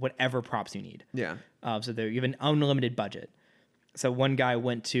with whatever props you need. Yeah. So you have an unlimited budget. So one guy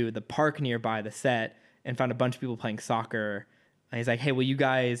went to the park nearby the set and found a bunch of people playing soccer, and he's like, hey, will you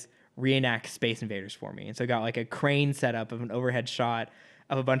guys reenact Space Invaders for me? And so got like a crane set up of an overhead shot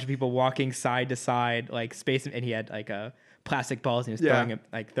of a bunch of people walking side to side, like space, and he had like a plastic balls, and he was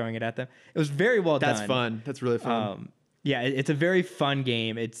throwing it at them. It was very well done. That's fun. That's really fun. Yeah, it's a very fun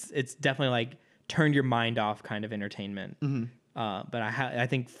game. It's definitely like turn your mind off kind of entertainment. Mm-hmm. But I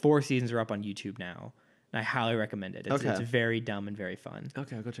think 4 seasons are up on YouTube now, and I highly recommend it. It's very dumb and very fun.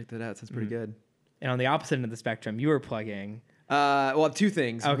 Okay, I'll go check that out. Sounds pretty good. And on the opposite end of the spectrum, you were plugging. Well, 2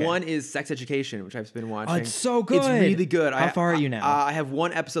 things. Okay. One is Sex Education, which I've been watching. Oh, it's so good. It's really good. How far are you now? I have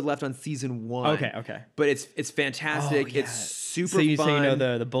 1 episode left on season 1. Okay. But it's fantastic. Oh, yeah. It's super fun. So you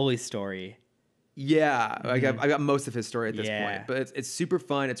know the bully story. Yeah, I got most of his story at this point, but it's super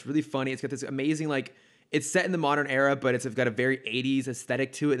fun. It's really funny. It's got this amazing, like, it's set in the modern era, but it's got a very 80s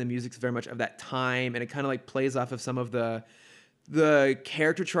aesthetic to it. And the music's very much of that time, and it kind of like plays off of some of the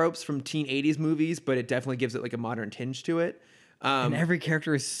character tropes from teen 80s movies, but it definitely gives it like a modern tinge to it. And every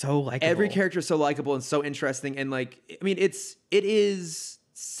character is so likable. Every character is so likable and so interesting, and like, I mean, it is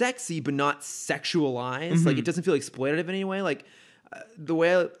sexy but not sexualized. Mm-hmm. Like, it doesn't feel exploitative in any way. Like, the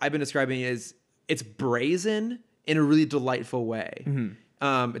way I've been describing it is, it's brazen in a really delightful way.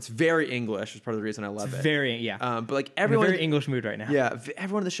 Mm-hmm. It's very English, is part of the reason I love it. But like everyone, I'm in a very English mood right now. Yeah,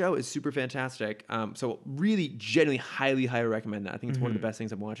 everyone in the show is super fantastic. So really, genuinely, highly recommend that. I think it's one of the best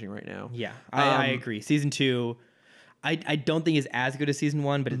things I'm watching right now. Yeah, I agree. Season 2, I don't think is as good as season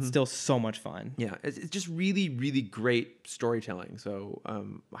 1, but it's still so much fun. Yeah, it's just really, really great storytelling. So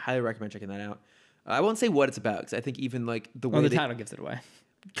I highly recommend checking that out. I won't say what it's about, because I think even like the way the title gives it away.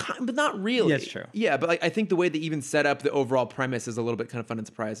 But not really. Yeah, that's true. Yeah, but like, I think the way they even set up the overall premise is a little bit kind of fun and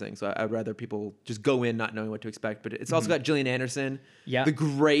surprising. So I'd rather people just go in not knowing what to expect. But it's also got Gillian Anderson, the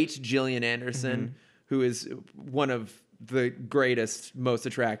great Gillian Anderson, who is one of the greatest, most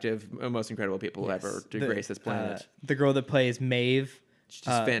attractive, most incredible people ever to grace this planet. The girl that plays Maeve, She's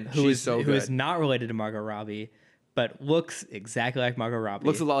she's so good. Who is not related to Margot Robbie, but looks exactly like Margot Robbie.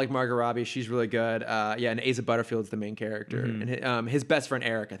 Looks a lot like Margot Robbie. She's really good. And Asa Butterfield's the main character. And his best friend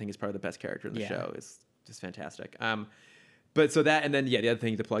Eric, I think, is probably the best character in the show. Is just fantastic. But so that, and then the other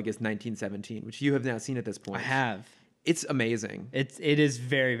thing to plug is 1917, which you have now seen at this point. I have. It's amazing. It is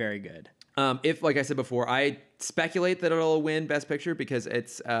very, very good. If, like I said before, I speculate that it'll win Best Picture because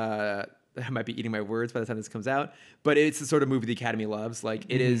it's I might be eating my words by the time this comes out, but it's the sort of movie the Academy loves. Like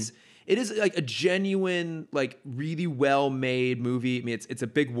it is like a genuine, like really well made movie. I mean, it's a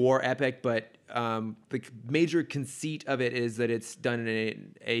big war epic, but the major conceit of it is that it's done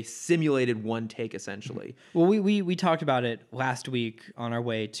in a simulated one take, essentially. Well, we talked about it last week on our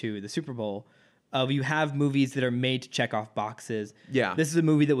way to the Super Bowl. You have movies that are made to check off boxes. Yeah. This is a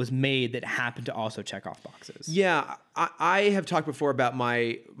movie that was made that happened to also check off boxes. Yeah. I have talked before about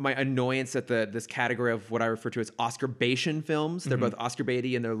my annoyance at this category of what I refer to as Oscar-bation films. They're both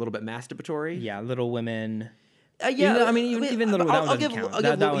Oscar-baity and they're a little bit masturbatory. Yeah, Little Women. Yeah, even Little Women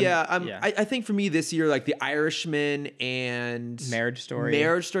doesn't count. I think for me this year, like The Irishman and Marriage Story. I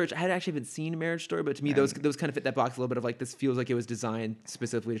had actually haven't seen Marriage Story, but to me those kind of fit that box a little bit of like this feels like it was designed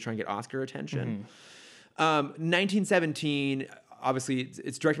specifically to try and get Oscar attention. 1917, obviously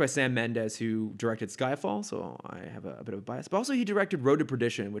it's directed by Sam Mendes, who directed Skyfall, so I have a bit of a bias. But also he directed Road to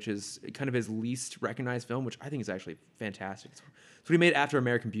Perdition, which is kind of his least recognized film, which I think is actually fantastic. It's what he made after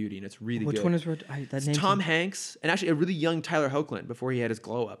American Beauty, and it's really good. Which one is Road? It's Tom Hanks, and actually a really young Tyler Hoechlin before he had his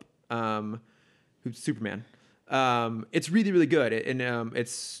glow up, who's Superman. It's really, really good, and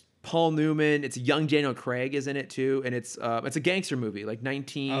it's Paul Newman. It's young Daniel Craig is in it too, and it's a gangster movie, like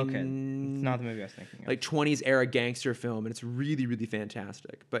 19. Okay, it's not the movie I was thinking of. Like 20s era gangster film, and it's really, really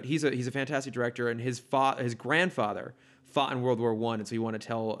fantastic. But he's a fantastic director, and his grandfather fought in World War I, and so you want to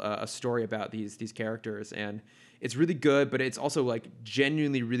tell a story about these characters, and it's really good, but it's also like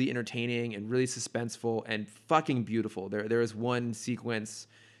genuinely really entertaining and really suspenseful and fucking beautiful. There is one sequence,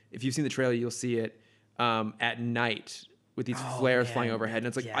 if you've seen the trailer, you'll see it at night with these flares flying overhead, and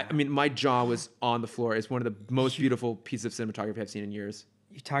it's like I mean, my jaw was on the floor. It's one of the most beautiful pieces of cinematography I've seen in years.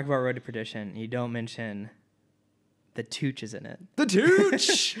 You talk about Road to Perdition, you don't mention the Tooch is in it. The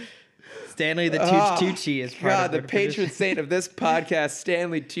Tooch. Stanley the Tooch Tucci is part of the patron saint of this podcast,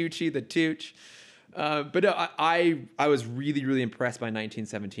 Stanley Tucci the Tooch. But no, I was really, really impressed by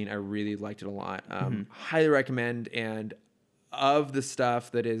 1917. I really liked it a lot. Highly recommend. And of the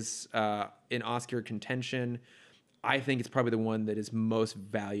stuff that is in Oscar contention, I think it's probably the one that is most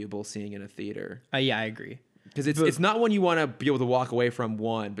valuable seeing in a theater. Yeah, I agree. Because it's not one you want to be able to walk away from,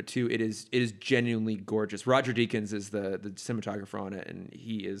 one, but two, it is genuinely gorgeous. Roger Deakins is the cinematographer on it, and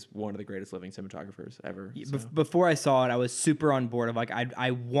he is one of the greatest living cinematographers ever. So. Before I saw it, I was super on board of like,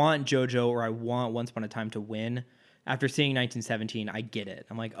 I want JoJo or I want Once Upon a Time to win. After seeing 1917, I get it.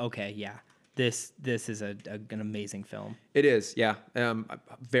 I'm like, okay, yeah, this is an amazing film. It is, yeah.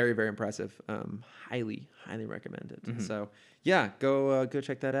 Very, very impressive. Highly recommend it. So yeah, go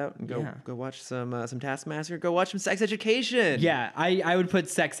check that out and go watch some Taskmaster. Go watch some Sex Education. Yeah, I would put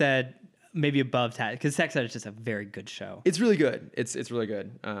Sex Ed maybe above because Sex Ed is just a very good show. It's really good. It's really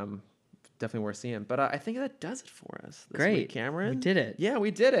good. Definitely worth seeing. But I think that does it for us this week, Cameron. We did it. Yeah, we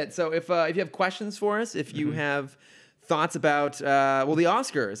did it. So if you have questions for us, if you have thoughts about the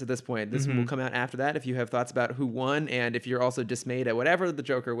Oscars at this point, this will come out after that. If you have thoughts about who won, and if you're also dismayed at whatever the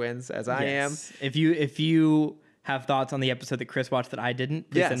Joker wins, as I am. If you have thoughts on the episode that Chris watched that I didn't,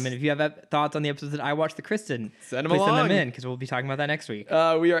 please send them in. If you have thoughts on the episodes that I watched that Chris didn't, send them in, because we'll be talking about that next week.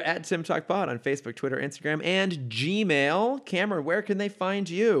 We are at Tim Talk Pod on Facebook, Twitter, Instagram, and Gmail. Cameron, where can they find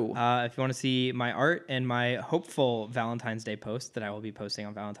you? If you want to see my art and my hopeful Valentine's Day post that I will be posting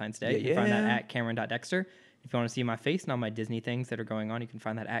on Valentine's Day, you can find that at Cameron.Dexter. If you want to see my face and all my Disney things that are going on, you can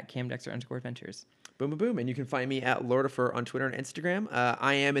find that at CamDexter_Adventures. Boom, boom, boom. And you can find me at Lordifer on Twitter and Instagram.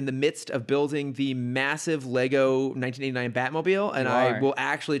 I am in the midst of building the massive Lego 1989 Batmobile, and I will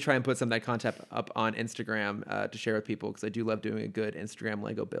actually try and put some of that content up on Instagram to share with people, because I do love doing a good Instagram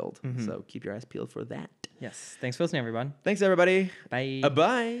Lego build. So keep your eyes peeled for that. Yes. Thanks for listening, everyone. Thanks, everybody. Bye.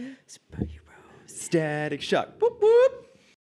 Bye. Static Shock. Whoop, whoop.